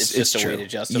exists. It's just it's a way true. to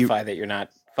justify that you're not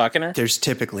fucking her. There's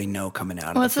typically no coming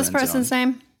out. What's of this the friend person's zone.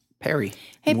 name? Perry.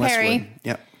 Hey, in Westwood. Perry.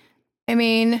 Yep. I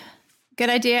mean, good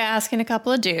idea asking a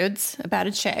couple of dudes about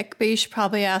a chick, but you should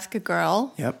probably ask a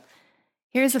girl. Yep.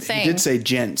 Here's the thing. You did say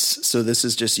gents, so this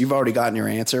is just you've already gotten your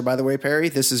answer, by the way, Perry.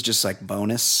 This is just like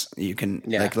bonus. You can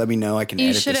like let me know. I can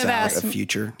You edit should this have out asked of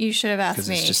future You should have asked because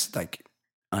me. it's just like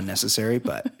unnecessary.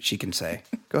 But she can say,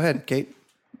 "Go ahead, Kate."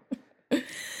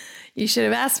 You should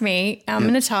have asked me. I'm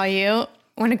going to tell you,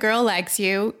 when a girl likes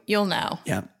you, you'll know.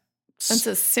 Yeah. It's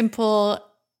as simple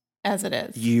as it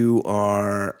is. You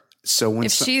are so when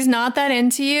If she's not that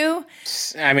into you,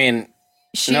 I mean,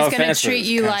 she's no going to offense, but treat it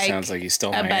you kinda like sounds like you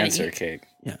stole a my buddy. answer, Kate.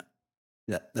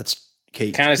 that's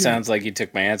Kate. Kind of sounds like you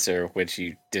took my answer, which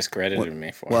you discredited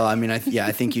me for. Well, I mean, I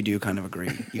think you do kind of agree.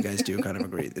 You guys do kind of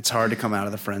agree. It's hard to come out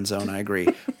of the friend zone. I agree.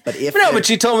 But if no, but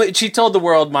she told the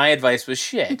world my advice was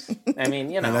shit. I mean,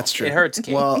 No, that's true. It hurts,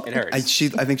 Kate. Well, it hurts.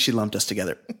 I think she lumped us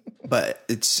together. But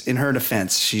it's in her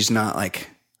defense, she's not like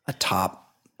a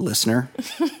top listener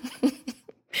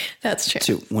that's true.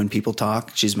 to when people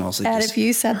talk. She's mostly And just if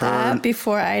you said that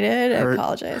before I did, I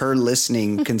apologize. her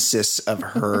listening consists of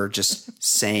her just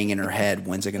saying in her head,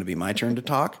 when's it going to be my turn to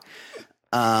talk?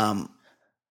 I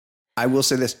will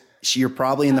say this. You're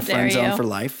probably in the dare friend zone you. for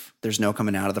life. There's no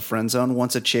coming out of the friend zone.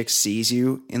 Once a chick sees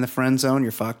you in the friend zone,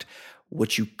 you're fucked.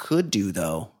 What you could do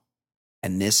though,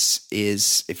 and this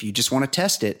is if you just want to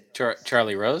test it,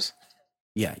 Charlie Rose?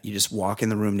 yeah, you just walk in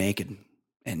the room naked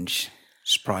and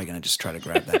she's probably going to just try to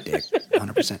grab that dick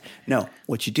 100%. No,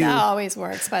 what you do that always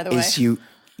works, by the way. is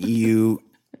you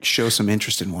show some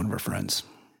interest in one of her friends.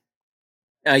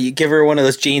 You give her one of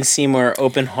those Jane Seymour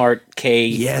open heart K.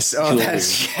 Yes. Oh, jewelry.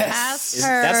 that's yes. Ask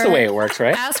her. That's the way it works,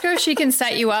 right? Ask her if she can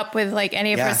set you up with like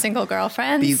any of Yeah. her single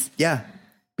girlfriends.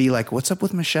 Be like, what's up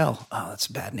with Michelle? Oh, that's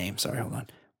a bad name. Sorry, hold on.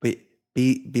 But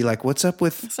be like, what's up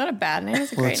with? It's not a bad name.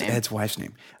 It's a Well, great it's name. Ed's wife's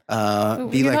name. Ooh,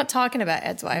 Be you're like, not talking about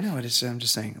Ed's wife. no, it is. I'm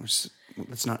just saying.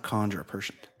 Let's not conjure a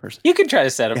person. person. You could try to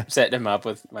set him up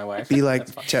with my wife. Be like,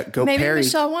 That's fine. go Maybe Perry.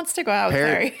 Michelle wants to go out with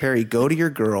Perry. Perry, go to your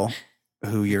girl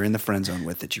who you're in the friend zone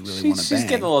with that you really want to bang. She's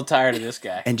getting a little tired of this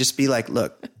guy. And just be like,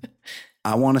 look,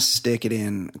 I want to stick it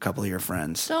in a couple of your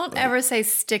friends. Don't ever say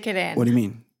stick it in. What do you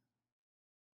mean?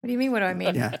 What do you mean? What do I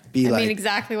mean? Yeah, I mean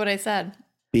exactly what I said.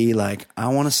 be like, I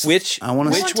want to. Which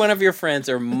one of your friends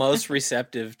are most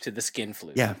receptive to the skin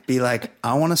flute? Yeah, be like,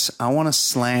 I want to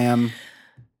slam.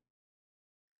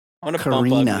 I want to bump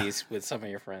Karina. uglies with some of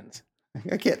your friends.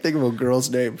 I can't think of a girl's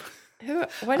name.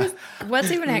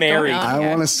 What's even Mary. going on I here?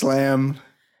 want to slam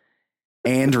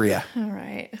Andrea. All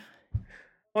right. I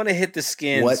want to hit the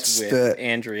skins with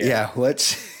Andrea. Yeah,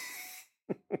 what's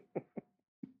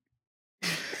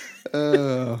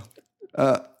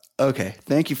okay,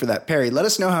 thank you for that. Perry, let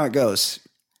us know how it goes.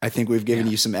 I think we've given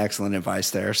you some excellent advice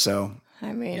there, so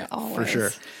I mean, always. for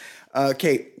sure.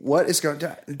 Kate, what is going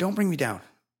to don't bring me down.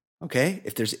 Okay?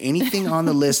 If there's anything on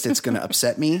the list that's going to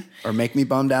upset me or make me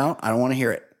bummed out, I don't want to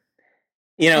hear it.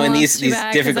 You know, in Well, these it's too bad,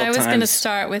 'cause difficult I was times. going to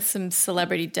start with some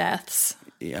celebrity deaths.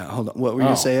 Yeah, hold on. What were you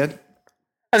going to say, Ed?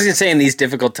 I was going to say, in these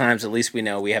difficult times, at least we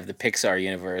know we have the Pixar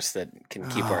universe that can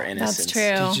keep our innocence.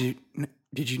 That's true.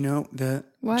 Did you know that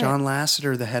What? John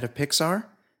Lasseter, the head of Pixar,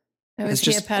 Was is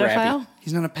he a just pedophile?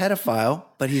 he's not a pedophile,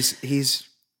 but he's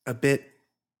a bit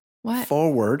What?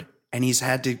 forward, and he's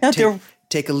had to No, they're-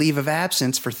 take a leave of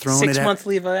absence for throwing 6 it month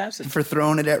leave of absence. at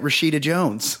Rashida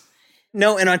Jones.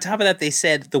 No, and on top of that, they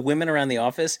said the women around the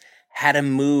office had to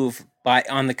move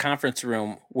on the conference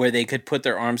room where they could put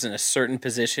their arms in a certain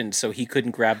position so he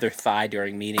couldn't grab their thigh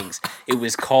during meetings. It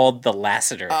was called the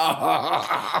Lasseter.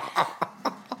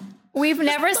 We've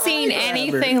never seen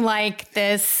anything like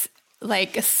this,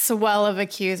 like a swell of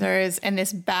accusers and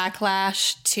this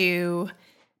backlash to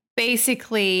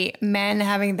basically men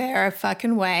having their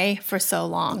fucking way for so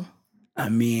long. I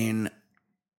mean,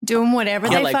 Doing whatever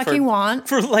Yeah, they like fucking want.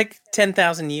 For like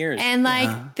 10,000 years. And like,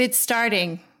 it's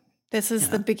starting. This is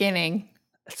the beginning.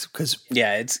 it's because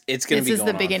Yeah, it's going to This be is going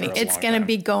the on beginning. for a It's long going to time.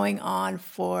 be going on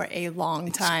for a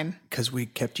long time. we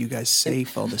kept you guys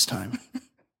safe all this time.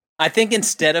 I think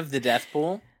instead of the death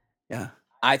pool, Yeah.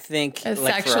 I think A like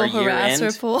for sexual our year harasser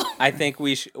end, pool. I think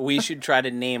we should try to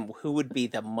name who would be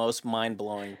the most mind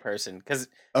blowing person because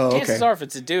Oh, chances okay. are if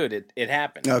it's a dude, it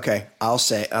happened. Okay, I'll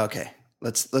say okay.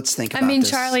 Let's think I about mean,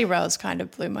 this. Charlie Rose kind of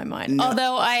blew my mind.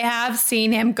 Although I have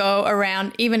seen him go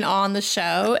around, even on the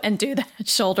show, and do that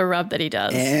shoulder rub that he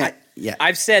does. Yeah.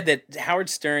 I've said that Howard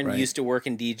Stern Right. used to work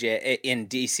in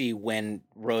DC when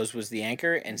Rose was the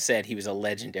anchor, and said he was a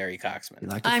legendary coxman. You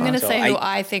like to I'm going to fuck? say So who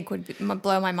I think would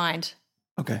blow my mind.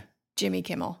 Okay. Jimmy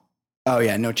Kimmel. Oh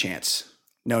yeah, no chance.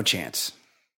 No chance.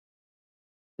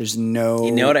 There's no.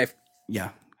 You know what Yeah.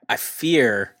 I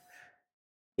fear?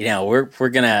 You know, we're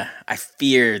gonna. I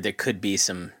fear there could be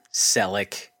some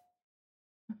Selleck,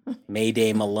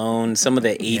 Mayday Malone, some of the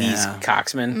 '80s Yeah.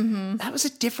 coxmen, Mm-hmm. That was a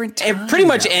different time. and pretty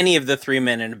much though. any of the 3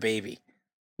 Men and a Baby.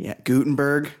 Yeah,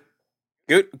 Gutenberg.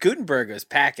 Gutenberg was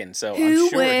packing, so Who I'm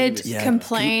sure he would was. Yeah,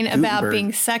 complain about Gutenberg.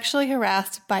 being sexually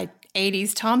harassed by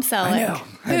 80s Tom Selleck?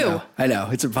 I know.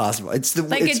 It's impossible. It's the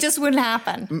Like, it's, it just wouldn't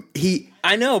happen.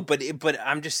 I know, but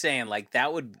I'm just saying, like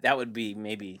that would be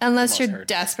maybe Unless the most you're hurtful.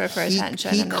 desperate for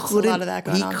attention. And there's a couldn't- lot of that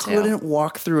going on, He too. couldn't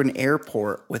walk through an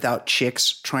airport without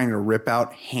chicks trying to rip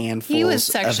out handfuls He was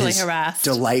sexually of his harassed.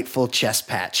 delightful chest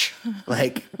patch.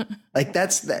 Like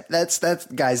that's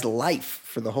guy's life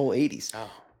for the whole 80s. Oh,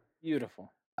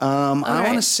 beautiful. I want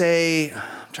right. to say, I'm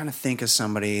trying to think of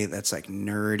somebody that's like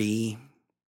nerdy.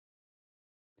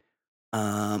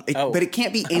 But it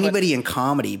can't be anybody in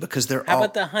comedy because they're How all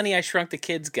about the Honey I Shrunk the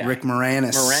Kids guy? Rick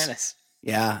Moranis. Moranis.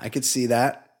 Yeah, I could see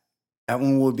that. That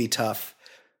one would be tough.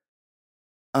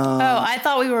 I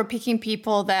thought we were picking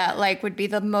people that like would be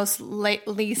the most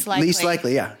least likely. Least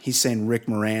likely, yeah. He's saying Rick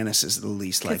Moranis is the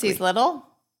least Because likely. he's little?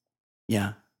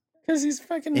 Yeah. Because he's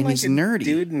fucking And like he's a nerdy.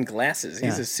 dude in glasses.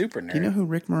 He's Yeah. a super nerd. Do you know who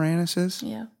Rick Moranis is?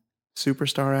 Yeah.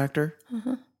 Superstar actor?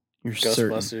 Uh-huh. You're certain.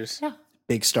 Ghostbusters. Yeah.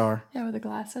 Big star. Yeah, with the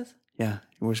glasses. Yeah,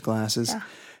 he wears glasses.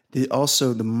 Yeah.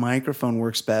 Also, the microphone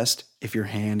works best if your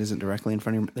hand isn't directly in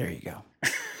front of you. There you go.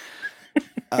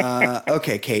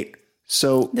 Okay, Kate.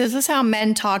 So This is how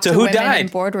men talk So to who women died? in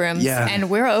boardrooms. Yeah. And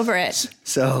we're over it.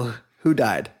 who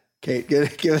died? Kate,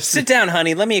 give us. Sit down,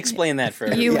 honey. Let me explain that for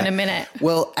You you. in a minute.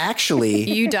 Well, actually,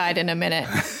 You died in a minute.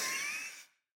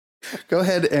 go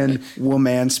ahead and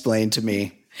womansplain to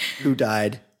me who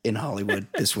died in Hollywood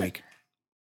this week.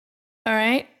 All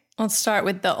right. Let's start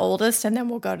with the oldest and then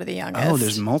we'll go to the youngest. Oh,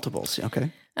 there's multiples.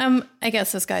 Okay. I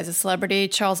guess this guy's a celebrity.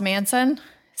 Charles Manson.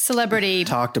 Celebrity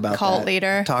Talked about cult that.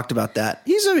 leader. Talked about that.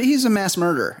 He's a mass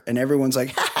murderer, and everyone's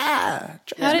like, ha ha.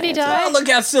 How did he die? Oh, look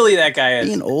how silly that guy is.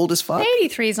 Being old as fuck.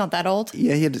 83 is not that old.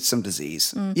 Yeah, he had some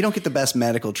disease. You don't get the best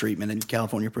medical treatment in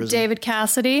California prison. David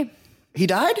Cassidy. He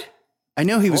died? I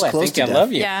know he was Oh, I close think to I death.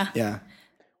 love you. Yeah. Yeah.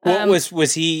 What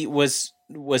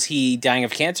was he dying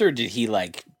of cancer? Or did he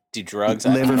like do drugs?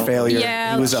 Liver failure.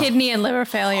 Yeah, He was kidney and liver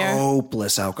failure. a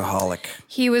hopeless alcoholic.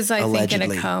 He was, I think, in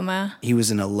Allegedly. a coma. He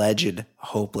was an alleged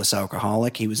hopeless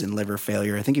alcoholic. He was in liver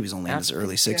failure. I think he was only in his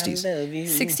early 60s.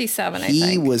 67, I He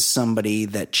think. was somebody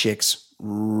that chicks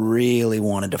really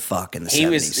wanted to fuck in the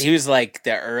 70s. He was like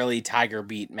the early Tiger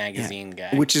Beat magazine guy.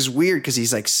 Which is weird because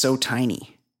he's like so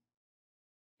tiny.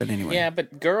 But anyway. Yeah, but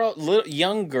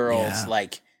young girls Yeah.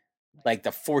 like the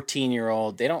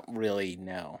 14-year-old, they don't really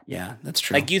know. Yeah, that's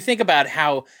true. Like you think about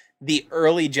how the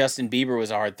early Justin Bieber was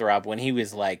a heartthrob when he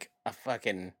was like a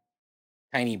fucking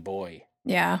tiny boy.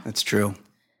 Yeah. That's true.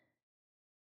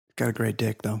 Got a great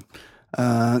dick though.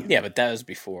 Yeah, but that was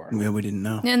before. Yeah, we didn't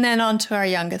know. And then on to our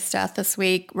youngest death this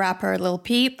week, rapper Lil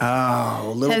Peep.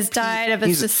 Oh, little Has died of a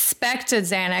He's suspected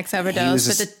Xanax overdose,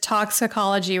 but the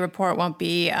toxicology report won't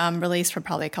be released for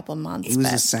probably a couple of months. He was a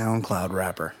but- SoundCloud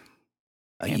rapper,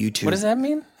 a YouTube. What does that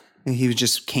mean? He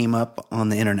just came up on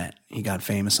the internet. He got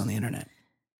famous on the internet.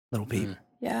 Little Peep,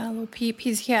 Yeah, Lil Peep.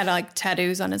 He had like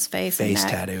tattoos on his face. and face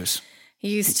neck. tattoos. He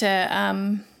used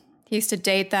to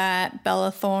date that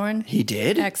Bella Thorne He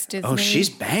did. Ex-Disney. Oh, she's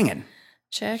banging.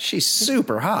 chick. She's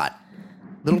super hot.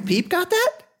 Little Peep got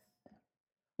that.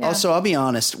 Yeah. Also, I'll be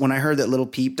honest. When I heard that Little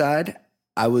Peep died,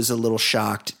 I was a little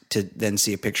shocked to then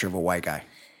see a picture of a white guy.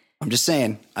 I'm just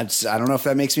saying. I don't know if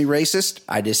that makes me racist.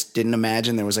 I just didn't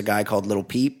imagine there was a guy called Little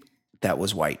Peep that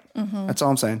was white. That's all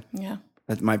I'm saying. Yeah.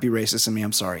 That might be racist in me.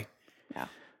 I'm sorry. Yeah.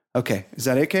 Okay. Is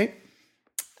that it, Kate?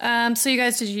 So you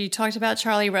guys, you talked about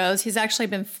Charlie Rose. He's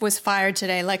actually was fired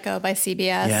today, let go by CBS.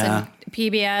 Yeah. And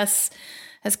PBS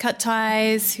has cut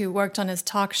ties, who worked on his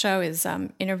talk show, his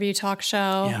interview talk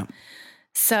show. Yeah.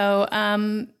 So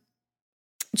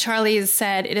Charlie has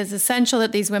said, "It is essential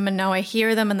that these women know I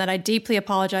hear them and that I deeply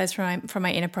apologize for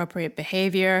my inappropriate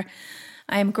behavior.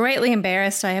 I am greatly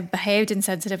embarrassed. I have behaved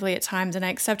insensitively at times and I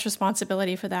accept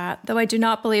responsibility for that. Though I do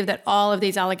not believe that all of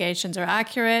these allegations are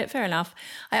accurate." Fair enough.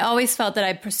 "I always felt that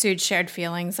I pursued shared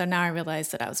feelings, so now I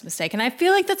realize that I was mistaken." I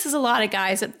feel like this is a lot of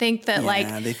guys that think that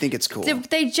Yeah, they think it's cool.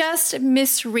 they just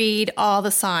misread all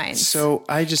the signs. So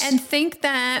I just And think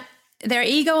that their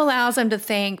ego allows them to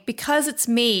think, because it's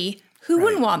me, who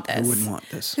wouldn't want this? Who wouldn't want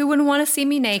this? Who wouldn't want to see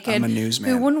me naked? I'm a newsman.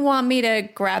 Who wouldn't want me to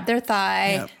grab their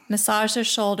thigh, Yep. massage their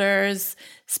shoulders,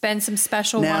 spend some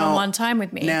special one-on-one time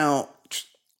with me? Now,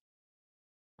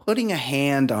 putting a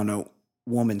hand on a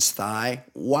woman's thigh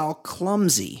while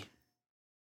clumsy,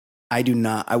 I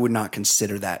would not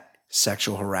consider that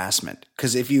sexual harassment.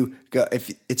 Because if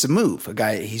it's a move, a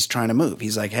guy, he's trying to move.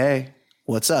 He's like, "Hey,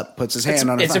 what's up?" Puts his hand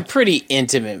on her It's thigh. a pretty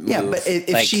intimate move. Yeah, but if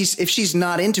Like, she's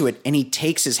not into it and he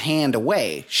takes his hand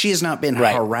away, she has not been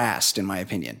Right. harassed, in my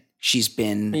opinion. She's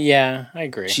been yeah, I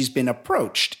agree. she's been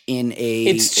approached in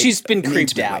a She's been an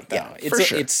creeped intimate out way. though. Yeah, for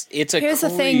sure. It's a Here's the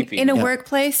thing: creepy- in a Yeah.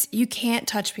 workplace, you can't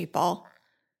touch people.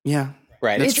 yeah.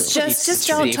 right. That's It's true. just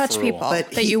don't touch people But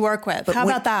that he- you work with. But How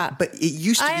when- about that? But it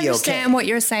used to I be understand okay. what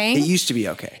you're saying. It used to be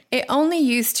okay. It only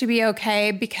used to be okay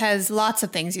because lots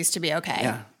of things used to be okay.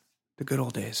 Yeah, the good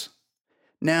old days.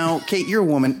 Now, Kate, you're a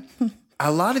woman. A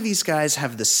lot of these guys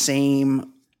have the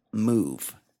same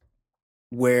move,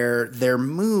 where their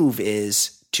move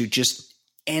is to just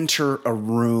enter a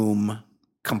room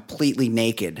completely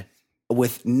naked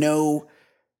with no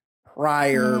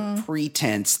prior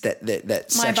pretense that My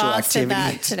sexual boss activity. did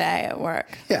that today at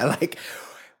work. Yeah, like,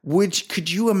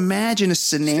 could you imagine a Elephant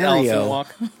scenario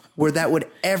walk. where that would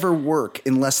ever work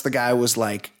unless the guy was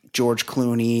like George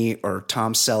Clooney or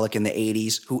Tom Selleck in the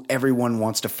 80s, who everyone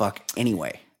wants to fuck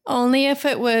anyway? Only if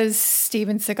it was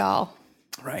Steven Seagal,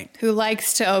 Right. who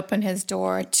likes to open his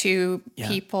door to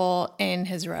people in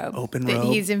his robe. Open that robe.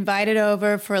 he's invited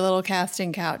over for a little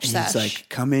casting couch He's sesh. like,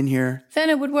 come in here. Then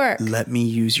it would work. Let me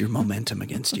use your momentum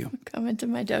against you. Come into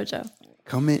my dojo.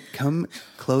 Come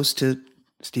close to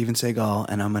Steven Seagal,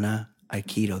 and I'm gonna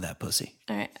Aikido that pussy.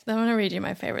 All right, I'm going to read you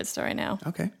my favorite story now.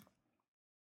 Okay.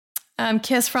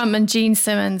 Kiss frontman Gene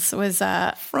Simmons was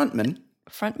Frontman.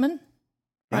 frontman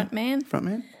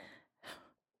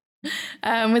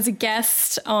was a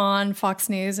guest on Fox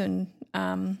News and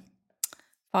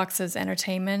Fox's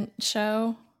entertainment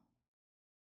show.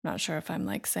 Not sure if I'm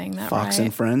like saying that Fox right.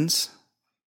 and Friends.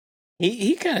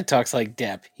 He kind of talks like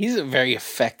Depp. He's a very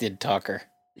affected talker.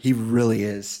 He really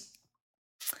is.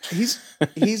 He's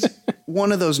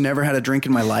one of those never had a drink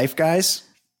in my life guys,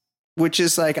 which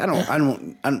is like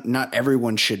not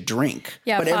everyone should drink,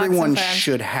 Yeah, but Fox and everyone Friends.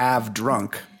 should have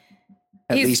drunk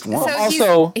at least once. So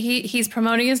Also- he's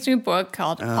promoting his new book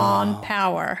called On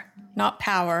Power. Not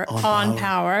Power, On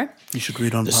Power. You should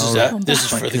read on This Power. is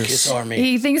for the Kiss. Kiss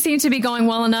Army. Things seemed to be going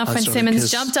well enough when started Simmons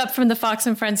Kiss. jumped up from the Fox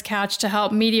and Friends couch to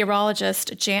help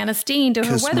meteorologist Janice Dean do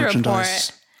her Kiss weather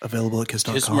merchandise report. available at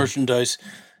kiss.com. Kiss merchandise.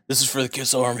 This is for the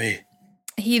Kiss Army.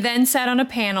 He then sat on a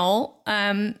panel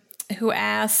who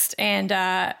asked, and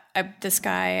this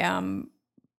guy,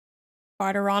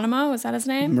 Bartiromo, was that his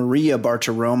name? Maria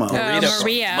Bartiromo.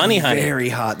 Maria. Money Honey. Very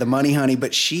hot. The Money Honey,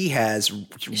 but she has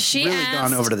really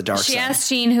gone over to the dark She side. asked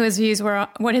Gene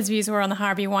what his views were on the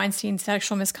Harvey Weinstein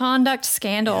sexual misconduct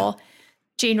scandal.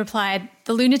 Gene replied,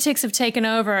 "The lunatics have taken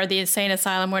over the insane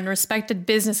asylum when respected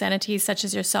business entities such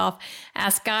as yourself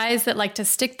ask guys that like to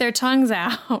stick their tongues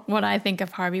out what I think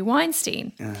of Harvey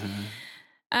Weinstein."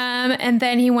 And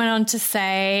then he went on to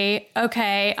say,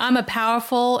 "Okay, I'm a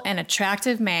powerful and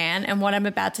attractive man, and what I'm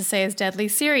about to say is deadly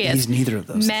serious. He's neither of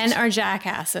those Men things. are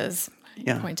jackasses."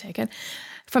 Yeah. Point taken.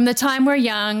 "From the time we're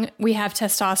young, we have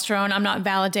testosterone. I'm not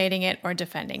validating it or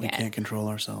defending it." Can't control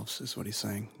ourselves, is what he's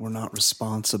saying. We're not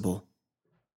responsible.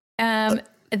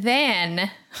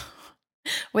 Then,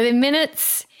 within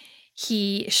minutes,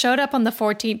 he showed up on the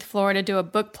 14th floor to do a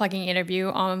book plugging interview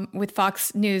with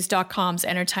FoxNews.com's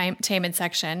entertainment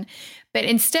section, but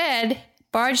instead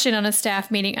barged in on a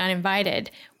staff meeting uninvited,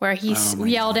 where he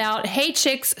yelled out, "Hey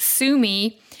chicks, sue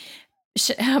me!"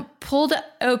 Pulled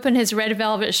open his red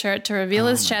velvet shirt to reveal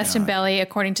his chest and belly,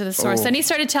 according to the source. Then he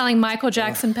started telling Michael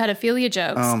Jackson pedophilia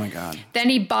jokes. Oh my God. Then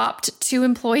he bopped 2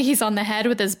 employees on the head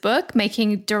with his book,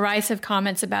 making derisive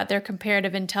comments about their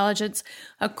comparative intelligence,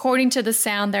 according to the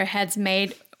sound their heads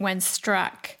made when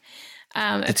struck.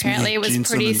 Apparently, me, it was Gene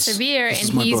pretty Simmons. severe, This is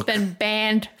and my he's book. been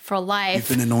banned for life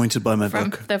You've been anointed by my from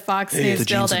book. the Fox The News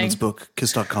Gene building. Simmons book,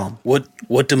 kiss.com.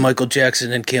 What do Michael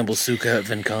Jackson and Campbell Soup have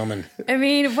in common? I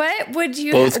mean, what would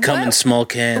you... Both come in what- small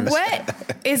cans.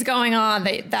 What is going on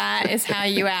that is how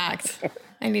you act?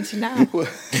 I need to know.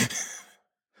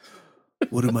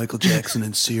 What do Michael Jackson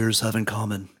and Sears have in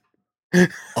common?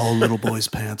 All little boys'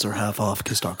 pants are half off,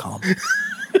 kiss.com.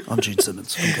 I'm Gene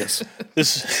Simmons from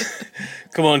Kiss.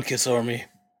 Come on, Kiss Army.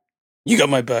 You got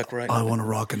my back, right? I want to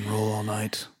rock and roll all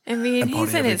night. I mean, And he's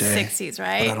party in every his day, 60s, But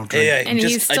right? I don't drink. Hey, And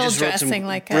he's I still just wrote some dressing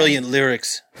like a- brilliant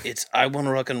lyrics. It's I want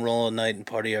to rock and roll all night and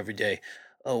party every day.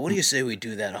 Oh, what do you say we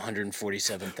do that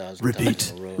 147,000 Repeat. times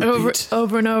in a row?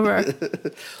 over and over.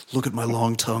 Look at my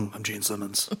long tongue. I'm Gene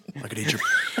Simmons. I could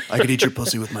eat your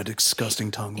pussy with my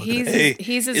disgusting tongue. Look at He's it. Hey,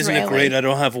 he's Israeli. isn't it great? I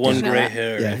don't have one Did you know gray that?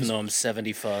 hair, Yeah, even though I'm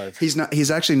 75. He's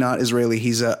actually not Israeli.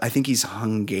 I think he's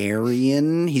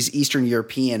Hungarian. He's Eastern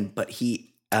European, but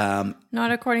he, Not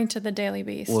according to the Daily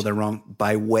Beast. well, they're wrong,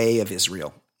 by way of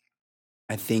Israel.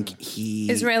 I think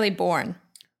he, Israeli born.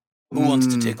 Who wants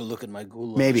to take a look at my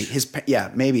goulash?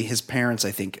 maybe his parents,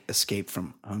 I think, escaped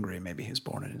from Hungary. Maybe he was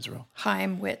born in Israel.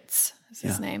 Chaim Witz is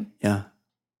his name. Yeah.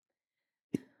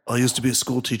 I used to be a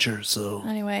school teacher, so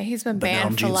Anyway, he's been but now I'm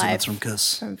banned for Gene life Simmons from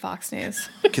Kiss. from Fox News.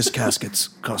 Kiss Caskets,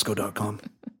 Costco.com.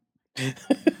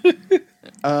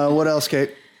 What else,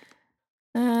 Kate?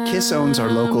 Kiss owns our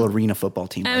local arena football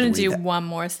team. I'm by the going way. to do The- one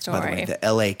more By the story. way, the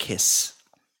LA Kiss.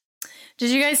 Did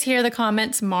you guys hear the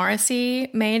comments Morrissey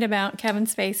made about Kevin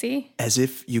Spacey? As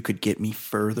if you could get me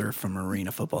further from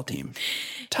arena football team.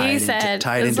 He Tied said,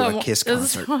 into a Kiss this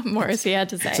concert. is what Morrissey had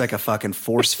to say. It's like a fucking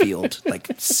force field, like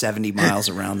 70 miles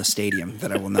around the stadium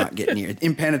that I will not get near.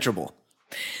 Impenetrable.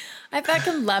 I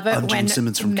fucking love it I'm when Gene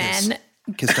Simmons from men...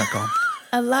 Kiss. Kiss.com.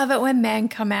 I love it when men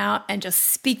come out and just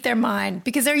speak their mind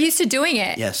because they're used to doing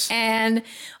it. Yes. And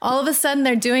all of a sudden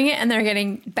they're doing it and they're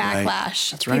getting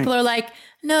backlash. That's right. People are like,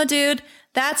 no, dude,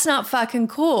 that's not fucking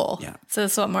cool. Yeah. So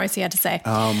that's what Morrissey had to say.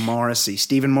 Morrissey,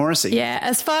 Stephen Morrissey. Yeah.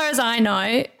 As far as I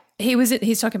know,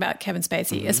 he's talking about Kevin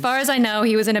Spacey. Mm-hmm. As far as I know,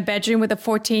 he was in a bedroom with a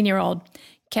 14-year-old.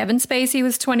 Kevin Spacey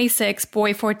was 26,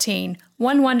 boy 14.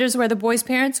 One wonders where the boy's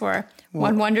parents were.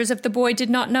 One wonders if the boy did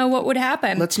not know what would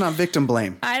happen. Let's not victim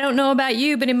blame. I don't know about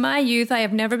you, but in my youth, I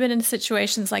have never been in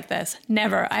situations like this.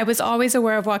 Never. I was always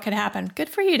aware of what could happen. Good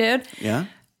for you, dude. Yeah?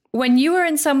 When you are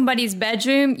in somebody's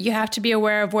bedroom, you have to be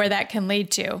aware of where that can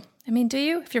lead to. I mean, do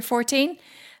you? If you're 14?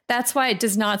 That's why it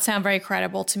does not sound very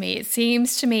credible to me. It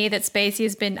seems to me that Spacey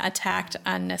has been attacked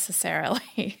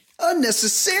unnecessarily.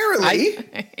 Unnecessarily?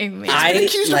 I mean,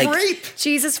 Accused like- of rape.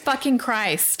 Jesus fucking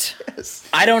Christ.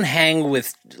 I don't hang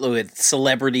with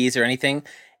celebrities or anything,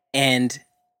 and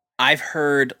I've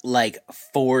heard like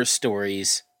 4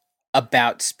 stories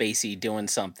about Spacey doing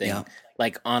something, Yeah.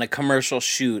 like on a commercial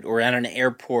shoot or at an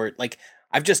airport. Like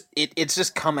it's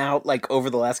just come out like over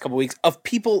the last couple weeks of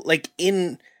people like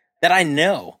in that I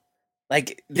know.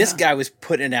 Like this guy was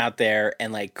putting it out there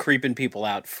and like creeping people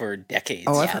out for decades.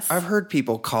 Oh, Yes. I've heard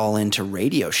people call into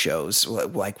radio shows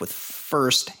like with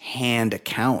first-hand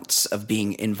accounts of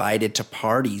being invited to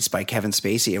parties by Kevin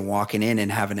Spacey and walking in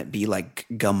and having it be like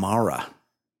Gamara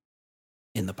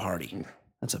in the party.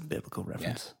 That's a biblical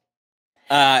reference.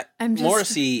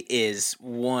 Morrissey is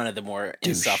one of the more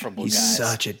insufferable He's guys.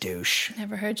 such a douche.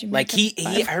 Never heard you. Like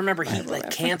make I remember he like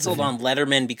canceled on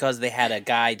Letterman because they had a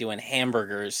guy doing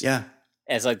hamburgers Yeah.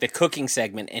 as like the cooking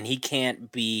segment, and he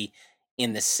can't be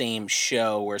in the same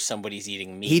show where somebody's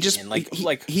eating meat. He just and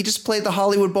he just played the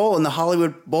Hollywood Bowl, and the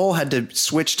Hollywood Bowl had to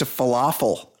switch to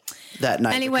falafel that night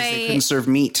because they Anyway- couldn't serve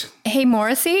meat. Hey,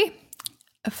 Morrissey,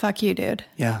 fuck you, dude.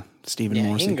 Yeah, Stephen Yeah, he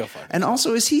Morrissey. can go fuck And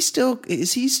also, is he still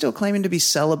claiming to be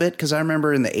celibate? Because I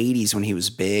remember in the '80s when he was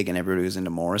big and everybody was into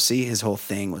Morrissey, his whole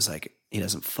thing was like he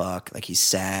doesn't fuck, like he's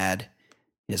sad,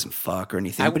 he doesn't fuck or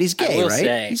anything. But he's I gay, will right?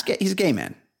 say- He's gay. He's a gay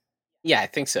man. yeah, I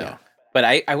think so. Yeah. But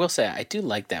I will say I do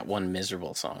like that one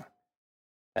Miserable song.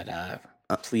 That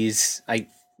please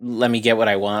let me get what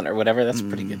I want or whatever. That's a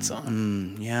pretty good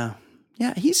song. Yeah.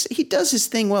 He does his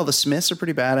thing well. The Smiths are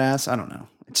pretty badass. I don't know.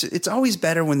 It's always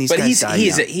better when these But guys die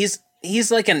young.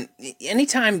 he's like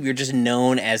anytime you're just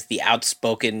known as the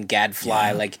outspoken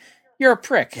gadfly, like you're a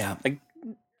prick. Yeah. Like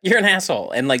you're an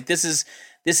asshole. And like this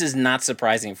is not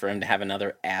surprising for him to have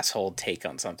another asshole take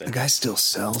on something. The guy still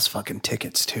sells fucking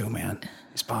tickets too, man.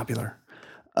 He's popular.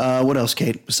 What else,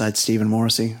 Kate, besides Stephen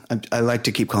Morrissey? I like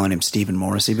to keep calling him Stephen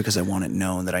Morrissey because I want it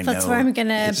known that I know That's where I'm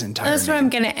gonna. his entire That's where name. I'm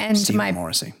gonna end Stephen my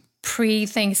Morrissey.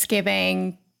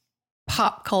 pre-Thanksgiving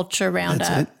pop culture roundup.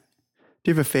 That's it.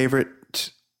 Do you have a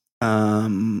favorite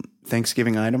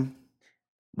Thanksgiving item?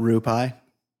 Rue pie? Do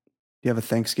you have a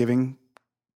Thanksgiving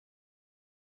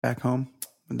back home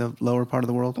in the lower part of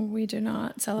the world? We do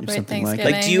not celebrate something like-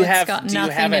 Thanksgiving. Like, do you have- It's got do you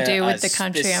nothing have to a- do a with the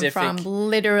country I'm from. specific-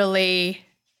 Literally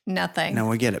nothing.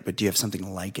 No, I get it, but do you have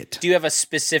something like it? Do you have a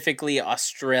specifically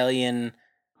Australian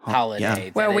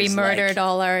holiday Where that we is murdered like,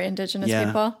 all our indigenous Yeah.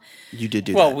 people. You did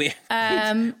do well,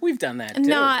 that. we've done that too.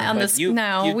 Not on but this. you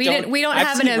We didn't. We don't I've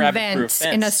have an seen Rabbit Proof event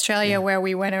Fence. in Australia where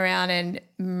we went around and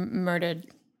murdered.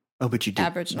 Oh, but you did.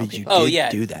 Aboriginal but you people. Oh did yeah,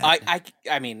 do that.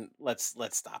 I mean, let's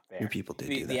stop there. Your people did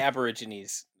the, do The that.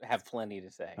 Aborigines have plenty to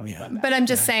say. Oh, yeah. about that. But I'm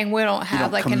just saying we don't have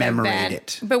don't like an commemorate event.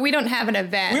 it. But we don't have an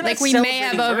event. We're not Like we may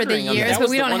have celebrating over the murdering them. years, That but was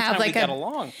we the don't one have time like we got a.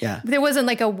 along. Yeah. There wasn't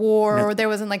like a war, or there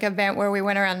wasn't like an event where we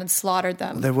went around and slaughtered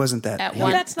them. There wasn't that. At here.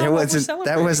 one- That's not there what we're wasn't. That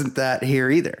celebrating. wasn't that here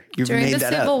either. You've During made the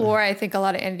that Civil up. War, I think a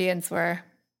lot of Indians were.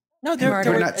 No, there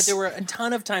Murder. were a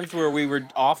ton of times where we were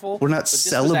awful. We're not but this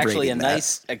was actually a celebrating that.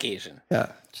 nice occasion.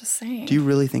 Yeah. Just saying. Do you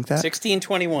really think that?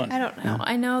 1621. I don't know.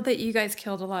 I know that you guys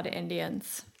killed a lot of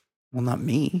Indians. Well, not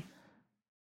me.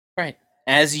 Right.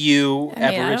 As you I mean,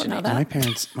 I don't Aborigine. know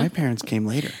that. My parents came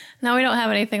later. No, we don't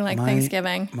have anything like My-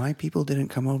 Thanksgiving. My people didn't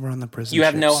come over on the prison. You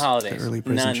have no ships, holidays. The early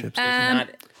prison None. ships. There's not-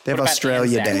 They have what about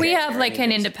Australia Anzac Day. We Day have or like any an of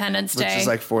those? Independence Which Day. is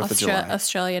like 4th of July.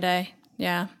 Australia Day.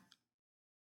 Yeah.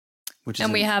 Which And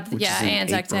is we in- have, which yeah, is in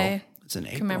Anzac April. Day. It's in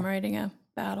April. Commemorating a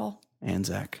battle.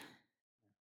 Anzac.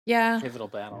 Yeah. Pivotal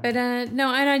battle. But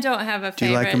no, and I don't have a favorite Do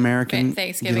you like American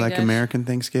Thanksgiving Do you like dish. American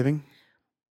Thanksgiving?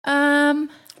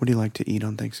 What do you like to eat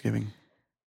on Thanksgiving?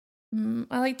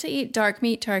 I like to eat dark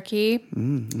meat turkey,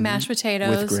 mashed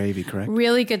potatoes With gravy, correct?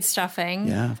 really good stuffing,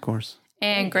 Yeah, of course.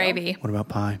 and gravy. What about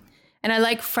pie? And I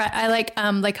like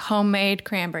like homemade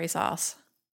cranberry sauce.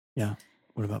 Yeah.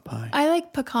 What about pie? I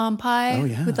like pecan pie Oh,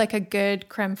 yeah. with like a good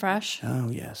creme fraiche.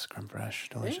 Oh yes, creme fraiche,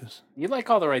 delicious. You like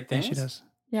all the right Yeah, things. she does.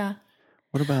 Yeah.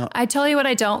 What about? I tell you what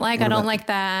I don't like. What I don't about like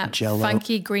that Jell-O?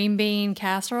 funky green bean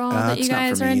casserole that you it's not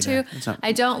guys for are me into. either. It's not-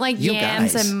 I don't like You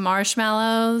yams guys. and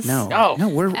marshmallows. No, Oh. no,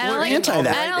 we're I don't like anti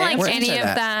that. I don't like We're any anti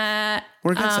of that.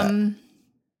 We're against that.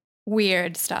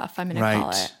 Weird stuff. I'm going to call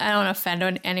Right. it. I don't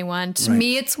offend anyone. To Right.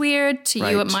 me, it's weird. To you,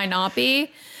 Right. it might not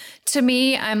be. To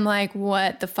me, I'm like,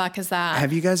 what the fuck is that?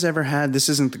 Have you guys ever had? This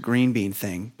isn't the green bean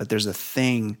thing, but there's a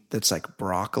thing that's like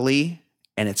broccoli,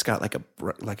 and it's got like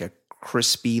a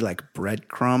crispy like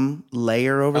breadcrumb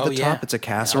layer over Oh, the yeah. top. It's a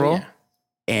casserole. Oh, yeah.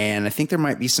 And I think there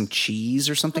might be some cheese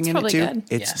or something That's in it probably too. good.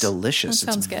 It's Yes. delicious.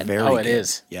 That sounds it's good. Very Oh, it good.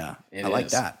 is. Yeah, It I like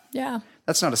is. that. Yeah.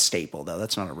 That's not a staple though.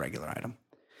 That's not a regular item.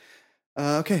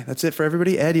 Okay, that's it for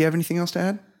everybody. Ed, do you have anything else to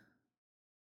add?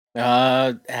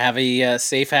 Have a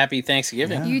safe, happy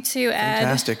Thanksgiving. Yeah. You too, Ed.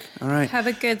 Fantastic. All right. Have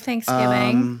a good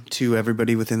Thanksgiving. To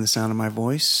everybody within the sound of my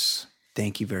voice,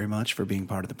 thank you very much for being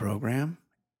part of the program.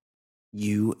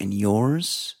 You and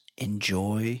yours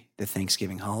enjoy the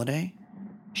Thanksgiving holiday.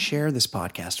 Share this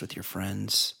podcast with your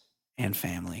friends and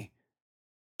family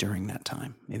during that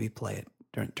time. Maybe play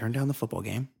it. Turn down the football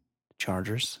game.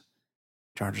 Chargers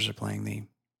are playing the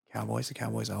Cowboys. The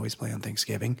Cowboys always play on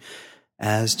Thanksgiving,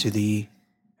 as do the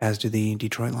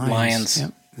Detroit Lions.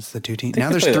 Yep, it's the two teams. Now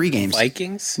there's 3 games.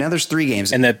 Vikings. Now there's 3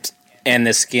 games, And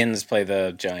the Skins play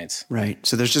the Giants. right.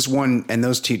 So there's just one, and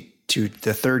those two.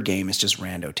 The third game is just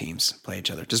rando teams play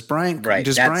each other. Does Bryant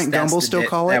Gumbel still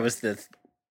call it? That was the.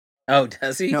 Oh,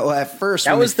 does he? No, at first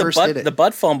that when was they first did it, the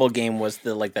butt fumble game was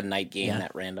the night game, Yeah.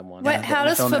 that random one. What? How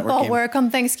does NFL Network football game. work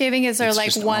on Thanksgiving? Is there it's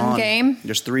like just one on. game?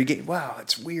 There's 3 games. Wow,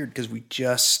 it's weird because we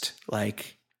just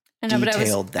like I know, but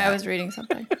detailed I that. was reading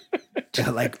something.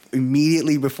 like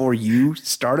immediately before you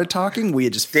started talking, we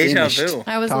had just Deja finished. vu.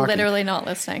 I was talking. literally not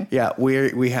listening. Yeah,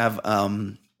 we have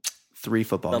 3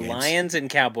 football The games. Lions and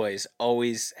Cowboys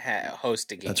always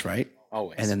host a game. That's right.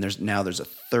 Always. And then there's a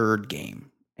third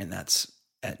game, and that's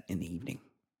in the evening.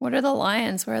 What are the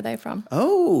Lions? Where are they from?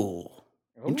 Oh,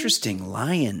 Ooh. interesting.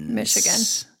 Lions, Michigan.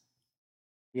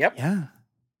 Yep. Yeah,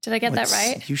 Did I get that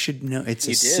right? You should know. It's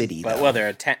You a did, city, but though. well,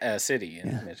 they're a city in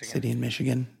Yeah, Michigan. city in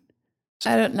Michigan.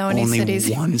 I don't know any Only cities.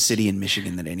 one city in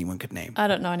Michigan that anyone could name. I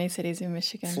don't know any cities in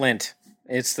Michigan. Flint.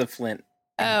 It's the Flint.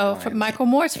 Oh, Lions. Michael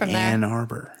Moore's from there. Ann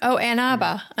Arbor. Oh, Ann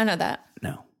Arbor. I know that.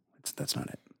 No, that's not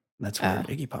it. That's where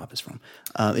Oh. Iggy Pop is from.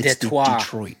 It's Detroit.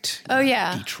 Detroit. Oh,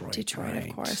 yeah. Detroit, of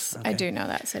right. course. Okay. I do know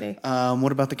that city.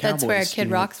 What about the Cowboys? That's where Do Kid you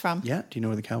know- Rock's from. Yeah. Do you know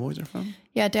where the Cowboys are from?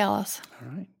 Yeah, Dallas. All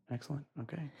right. Excellent.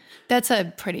 Okay. That's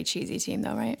a pretty cheesy team,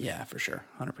 though, right? Yeah, for sure.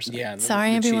 100%. Yeah.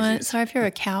 Sorry, the everyone. cheesiest. Sorry if you're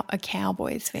a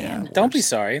Cowboys fan. Don't be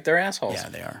sorry. They're assholes. Yeah,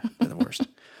 they are. They're the worst.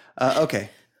 Okay.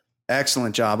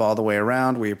 Excellent job all the way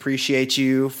around. We appreciate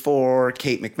you. For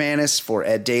Kate McManus, for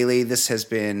Ed Daly, this has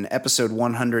been episode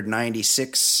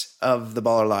 196 of the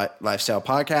Baller Lifestyle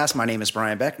Podcast. My name is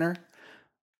Brian Beckner.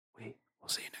 We'll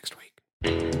see you next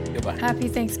week. Goodbye. Happy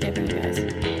Thanksgiving, you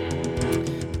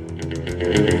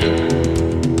guys.